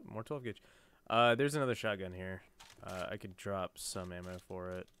that. Oh, more 12 gauge. There's another shotgun here. I could drop some ammo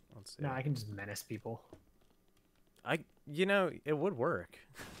for it. Let's see. No, I can just menace people. You know, it would work.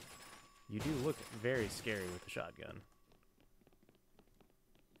 You do look very scary with the shotgun.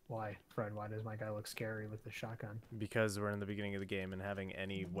 Why, Fred? Why does my guy look scary with the shotgun? Because we're in the beginning of the game, and having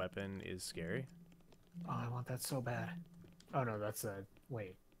any weapon is scary. Oh, I want that so bad. Oh no, that's a...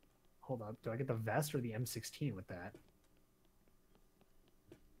 Wait. Hold up. Do I get the vest or the M16 with that?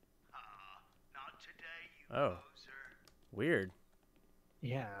 Not today, you Oh. poser. Weird.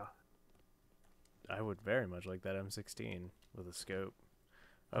 Yeah. I would very much like that M16 with a scope.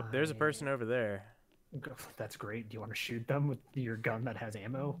 Oh, there's a person over there. That's great. Do you want to shoot them with your gun that has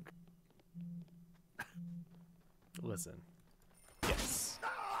ammo? Listen. Yes.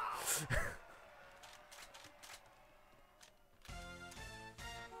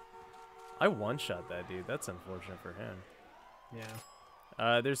 I one-shot that dude. That's unfortunate for him.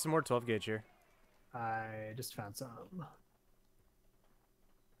 Yeah. There's some more 12 gauge here. I just found some.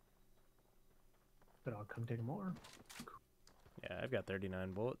 But I'll come take more. Yeah, I've got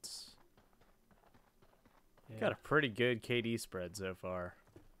 39 bullets. Yeah. Got a pretty good KD spread so far.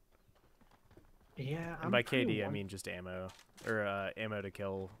 Yeah. And by KD, I mean just ammo. Or ammo to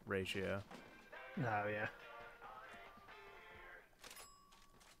kill ratio. Oh, yeah.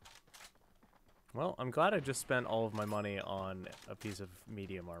 Well, I'm glad I just spent all of my money on a piece of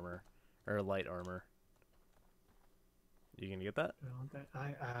medium armor. Or light armor. You gonna get that?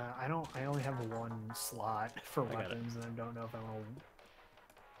 I don't. I only have one slot for I got it. weapons, and I don't know if I want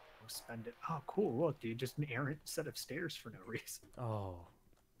to spend it. Oh, cool! Look, dude, just an errant set of stairs for no reason. Oh,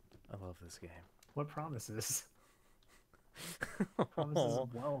 I love this game. What promises? Promises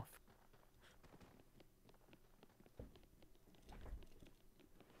of wealth.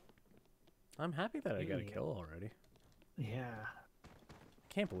 I'm happy that I got a Yeah. kill already. Yeah.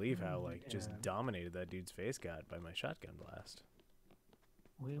 Can't believe how like just Yeah. dominated that dude's face got by my shotgun blast.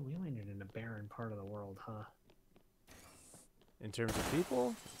 We landed in a barren part of the world, huh? In terms of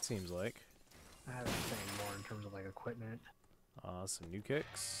people, it seems like. I was saying more in terms of like equipment. Some new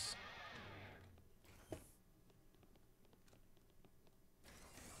kicks.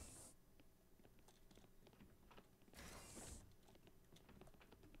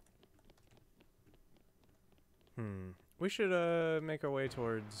 We should make our way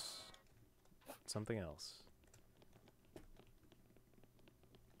towards something else.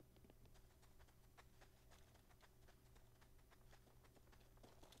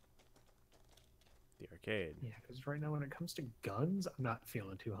 The arcade. Yeah, because right now when it comes to guns, I'm not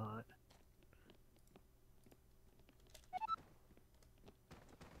feeling too hot.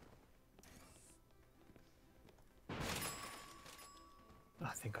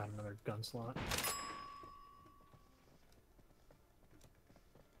 I think on another gun slot.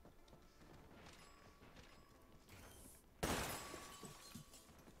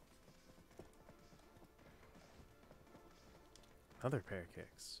 Another pair of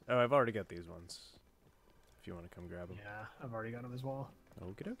kicks. Oh, I've already got these ones. If you want to come grab them. Yeah, I've already got them as well.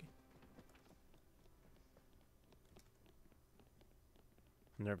 Okie dokie.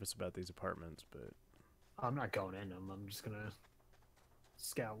 Nervous about these apartments, but I'm not going in them. I'm just gonna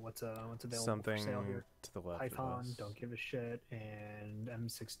scout what's available something for sale here. to the left Python, of us. don't give a shit, and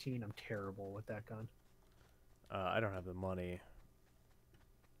M16. I'm terrible with that gun. I don't have the money.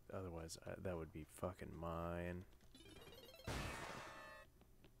 Otherwise, that would be fucking mine.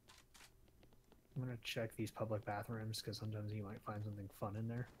 I'm gonna check these public bathrooms because sometimes you might find something fun in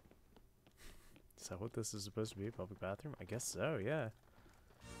there. Is that what this is supposed to be? A public bathroom? I guess so, yeah.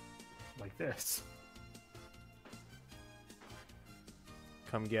 Like this.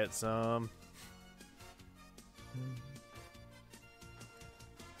 Come get some.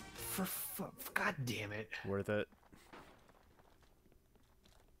 God damn it. Worth it.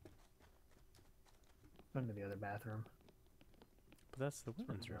 Run to the other bathroom. But that's the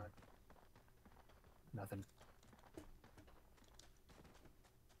women's room. Nothing.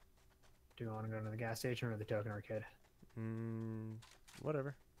 Do you want to go to the gas station or the token arcade?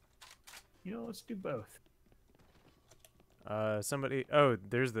 Whatever. You know, let's do both. Somebody. Oh,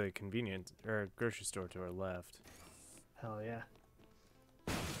 there's the convenience or grocery store to our left, Hell yeah.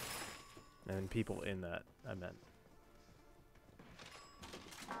 and people in that. I meant.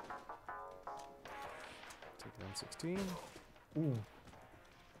 Take an M16. Ooh.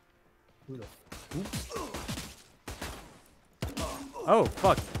 Who the? Oh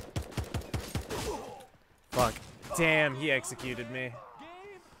fuck! Fuck! Damn, he executed me.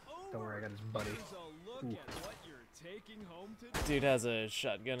 Don't worry, I got his buddy. Ooh. Dude has a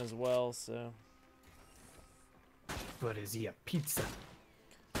shotgun as well, so. But is he a pizza?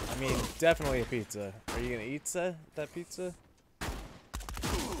 I mean, definitely a pizza. Are you gonna eat that pizza?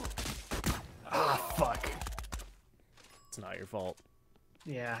 Ah, fuck. It's not your fault.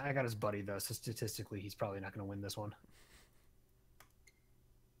 Yeah, I got his buddy though, so statistically he's probably not going to win this one.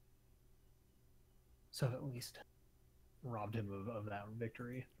 So at least robbed him of that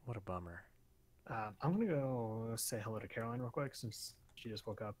victory. What a bummer. I'm going to go say hello to Caroline real quick since she just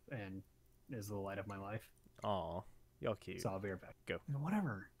woke up and is the light of my life. Aw, y'all cute. So I'll be right back. Go. No,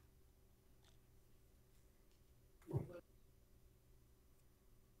 whatever.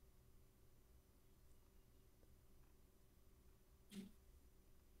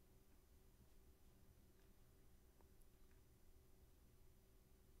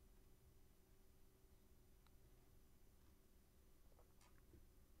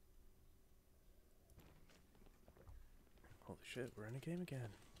 Holy shit, we're in a game again.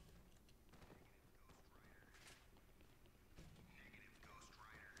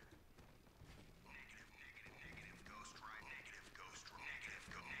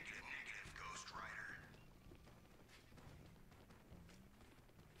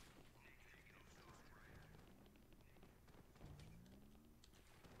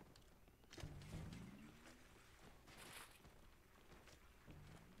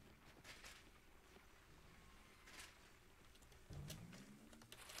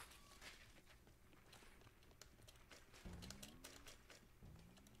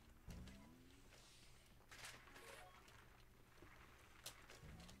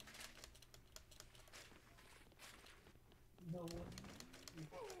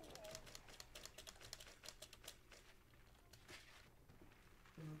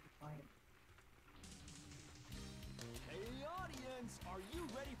 Hey audience, are you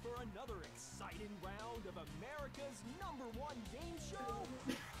ready for another exciting round of America's #1 game show?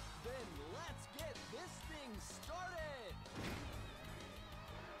 Then let's get this thing started!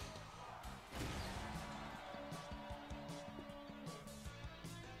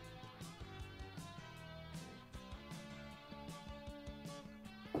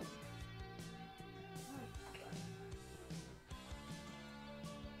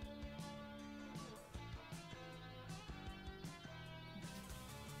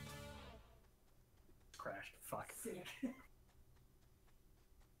 Crashed. Fuck.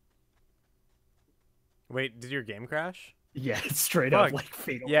 Wait, did your game crash? Yeah, it's straight Fuck. up like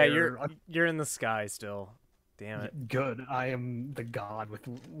fatal Yeah, error. you're in the sky still. Damn it. Good. I am the god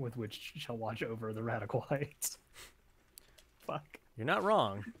with which shall watch over the radical heights. Fuck. You're not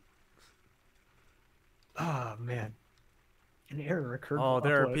wrong. Oh man. An error occurred. Oh, while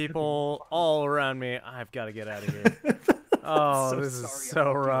there are uploading. people all around me. I've got to get out of here. Oh, this is sorry so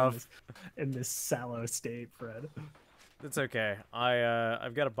about doing rough. this in this sallow state, Fred. It's okay.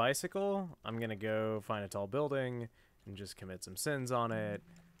 I've got a bicycle. I'm gonna go find a tall building and just commit some sins on it,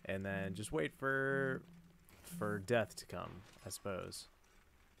 and then just wait for death to come, I suppose.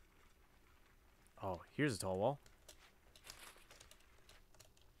 Oh, here's a tall wall.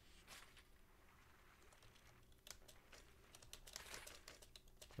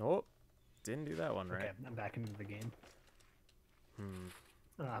 Oh, didn't do that one right. Okay, I'm back into the game. Hmm.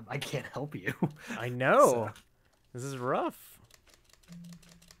 I can't help you. I know. So- This is rough.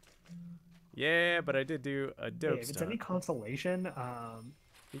 Yeah, but I did do a Hey, dope if it's stunt. any consolation,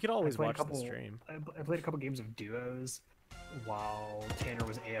 You could always played a watch the couple- stream. I played a couple games of duos while Tanner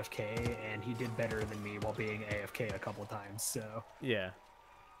was AFK, and he did better than me while being AFK a couple times. So Yeah.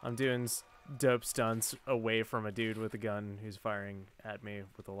 I'm doing dope stunts away from a dude with a gun who's firing at me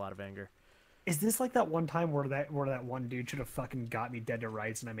with a lot of anger. is this like that one time where that one dude should have fucking got me dead to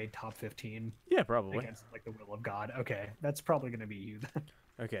rights and I made top 15 Yeah, probably. against like the will of God? Okay, that's probably gonna be you then.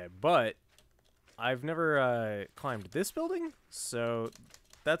 Okay, but I've never climbed this building, so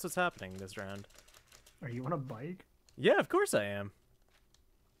that's what's happening this round. Are you on a bike? Yeah, of course I am.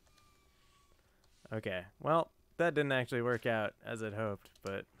 Okay, well, that didn't actually work out as I'd hoped,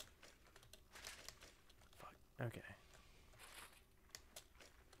 but... Fuck, okay.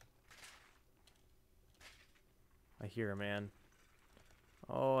 I hear a man.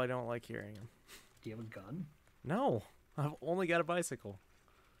 Oh, I don't like hearing him. Do you have a gun? No, I've only got a bicycle.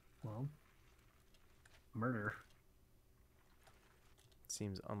 Well, murder.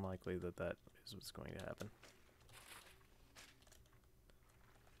 Seems unlikely that that is what's going to happen.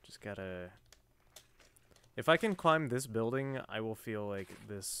 Just gotta... If I can climb this building, I will feel like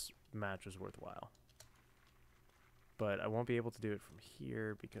this match was worthwhile. But I won't be able to do it from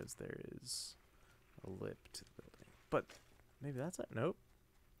here because there is a lip to the building. But maybe that's it. Nope.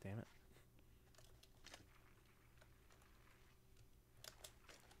 Damn it.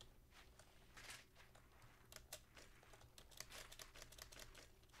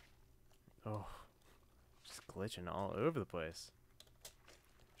 Oh, just glitching all over the place. You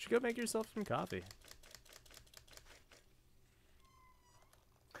should go make yourself some coffee.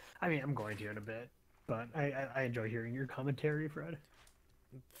 I mean, I'm going to in a bit, but I enjoy hearing your commentary, Fred.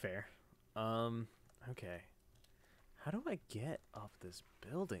 Fair. Okay. How do I get up this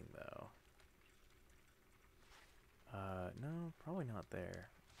building, though? No, probably not there.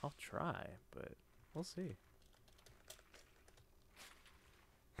 I'll try, but we'll see.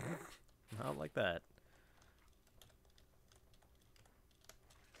 Not like that.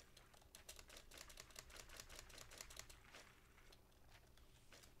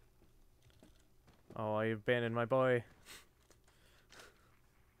 Oh, I abandoned my boy.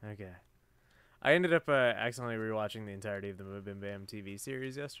 Okay. I ended up accidentally rewatching the entirety of the Boom Bim Bam TV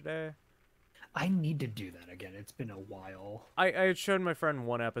series yesterday. I need to do that again. It's been a while. I had shown my friend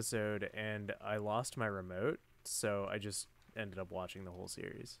one episode and I lost my remote, so I just ended up watching the whole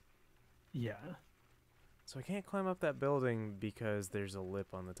series. Yeah. So I can't climb up that building because there's a lip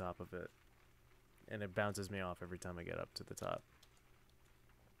on the top of it. And it bounces me off every time I get up to the top.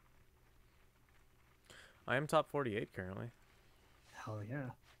 I am top 48 currently. Hell yeah.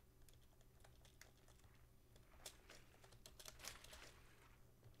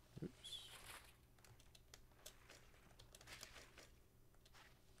 Oops.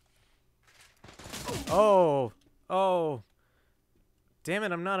 Oh! Oh! Damn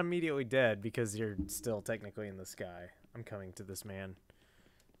it, I'm not immediately dead because you're still technically in the sky. I'm coming to this man.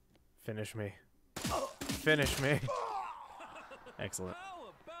 Finish me. Finish me. Excellent. How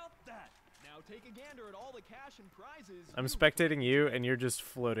about that? Now take a gander at all the cash and prizes. I'm you've spectating you and you're just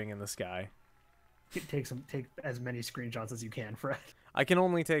floating in the sky. Take as many screenshots as you can, Fred. I can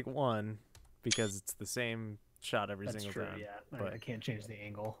only take one because it's the same shot every That's single true. time. Yeah. But I can't change the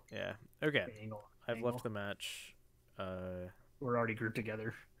angle. yeah. Okay. The angle. I've angle. left the match. We're already grouped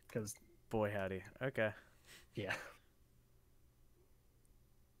together because Boy howdy. Okay. yeah.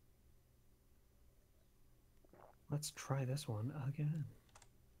 Let's try this one again.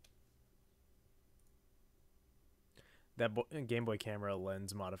 That Game Boy camera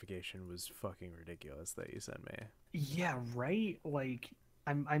lens modification was fucking ridiculous that you sent me. Yeah, right. Like,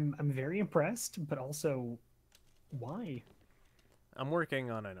 I'm very impressed, but also, why? I'm working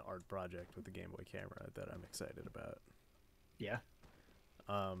on an art project with the Game Boy camera that I'm excited about. Yeah.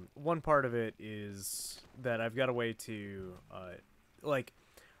 One part of it is that I've got a way to, like,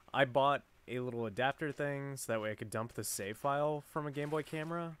 I bought a little adapter thing so that way I could dump the save file from a Game Boy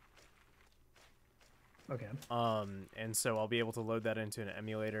camera. Okay. And so I'll be able to load that into an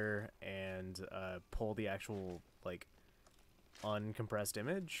emulator and pull the actual, like, uncompressed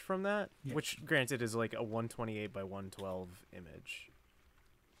image from that, Yeah. which, granted, is like a 128 by 112 image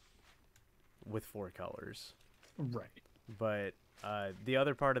with 4 colors. Right. But the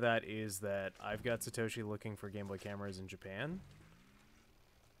other part of that is that I've got Satoshi looking for Game Boy cameras in Japan.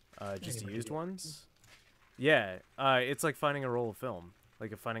 Just Anybody used do? ones. Yeah, it's like finding a roll of film.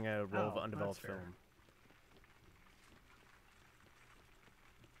 Like finding a roll of Oh, undeveloped that's fair. film.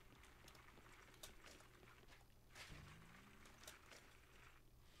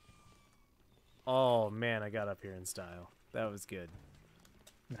 Oh, man, I got up here in style. That was good.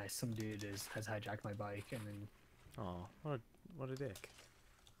 Nice. Some dude has hijacked my bike, and then Oh, what a dick.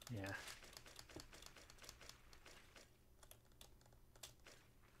 yeah.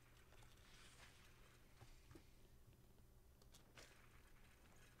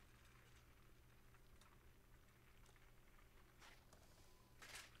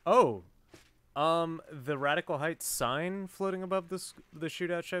 Oh, the Radical Heights sign floating above the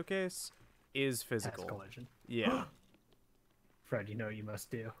shootout showcase is physical. Tactical legend. Yeah, Fred, you know what you must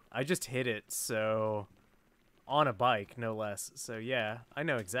do. I just hit it, so on a bike, no less. So yeah, I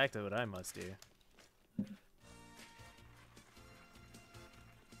know exactly what I must do.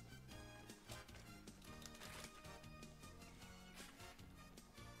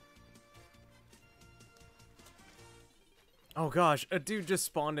 Oh gosh, a dude just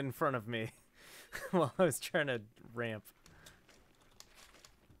spawned in front of me while I was trying to ramp.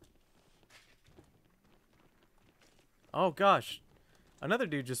 Oh gosh, another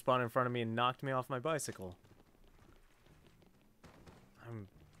dude just spawned in front of me and knocked me off my bicycle. I'm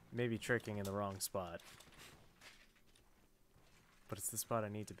maybe tricking in the wrong spot. But it's the spot I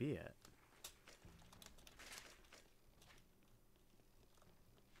need to be at.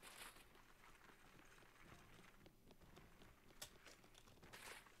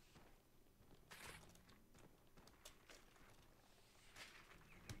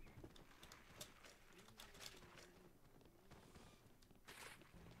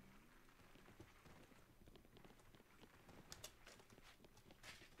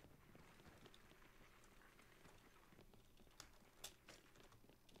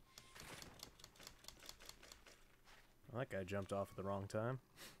 Well, that guy jumped off at the wrong time.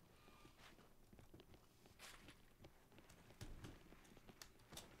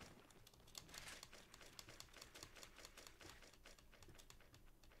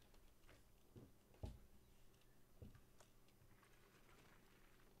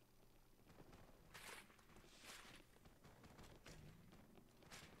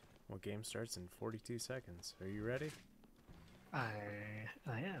 Well, game starts in 42 seconds. Are you ready? I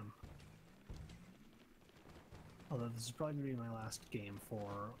am. Although this is probably gonna be my last game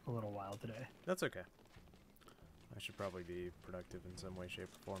for a little while today. That's okay. I should probably be productive in some way, shape,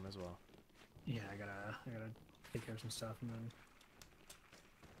 or form as well. Yeah, I gotta take care of some stuff, and then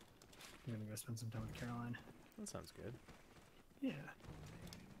I'm gonna go spend some time with Caroline. That sounds good. Yeah.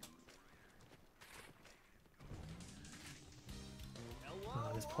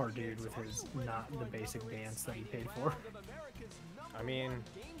 This poor dude with his not the basic dance that he paid for. I mean,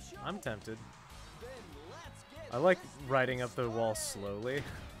 I'm tempted. I like riding up the wall slowly.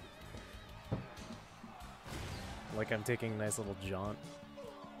 Like I'm taking a nice little jaunt.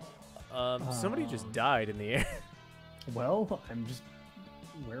 Somebody just died in the air. Well, I'm just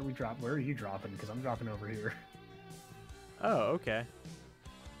where are you dropping? Because I'm dropping over here. Oh, okay.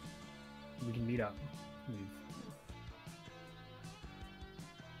 We can meet up.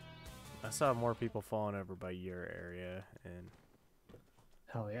 I saw more people falling over by your area, and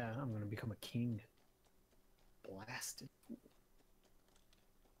Hell yeah, I'm gonna become a king. Blasted.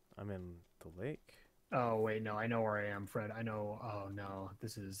 I'm in the lake. Oh wait, no, I know where I am, Fred. I know. Oh no,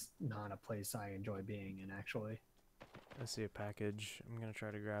 this is not a place I enjoy being in. Actually. I see a package. I'm gonna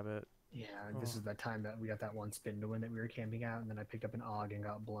try to grab it. Yeah, this is the time that we got that one spin to win that we were camping out, and then I picked up an AUG and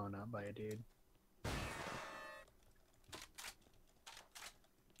got blown up by a dude.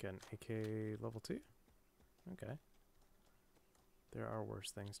 Got an AK level 2? Okay. There are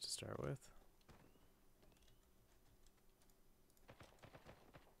worse things to start with.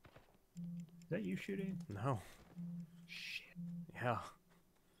 Is that you shooting? No. Shit. Yeah.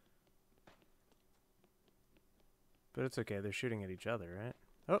 But it's okay, they're shooting at each other, right?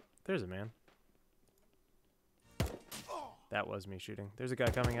 Oh, there's a man. That was me shooting. There's a guy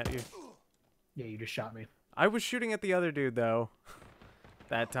coming at you. Yeah, you just shot me. I was shooting at the other dude, though.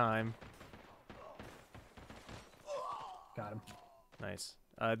 That time. Got him. Nice.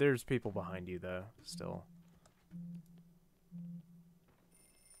 There's people behind you, though, still.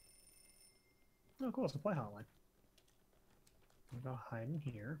 Oh, cool. Supply hotline. I'm gonna go hide in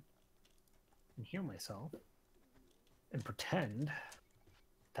here and heal myself and pretend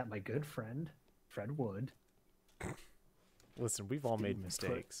that my good friend Fred Wood. Listen, we've all made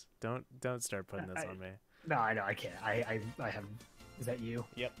mistakes. Don't start putting this on me. No, I know I can't. I have. Is that you?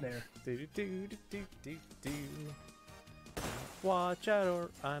 Yep. There. Do. Watch out, or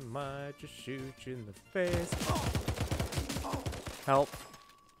I might just shoot you in the face. Help!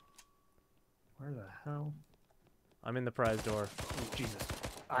 Where the hell? I'm in the prize door. Oh, Jesus.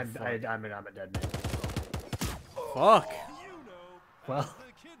 I'm a dead man. Fuck! Well.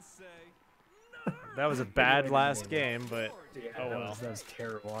 The kids say. That was a bad last game, but Yeah, oh that well. was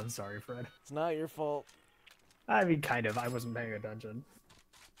terrible. I'm sorry, Fred. It's not your fault. I mean, kind of. I wasn't paying attention.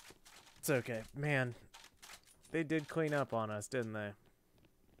 It's okay. Man, they did clean up on us, didn't they?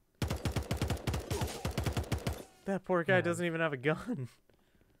 That poor guy Yeah. doesn't even have a gun.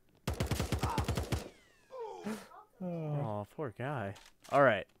 Oh, poor guy. All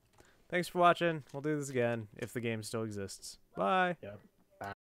right. Thanks for watching. We'll do this again if the game still exists. Bye. Yep.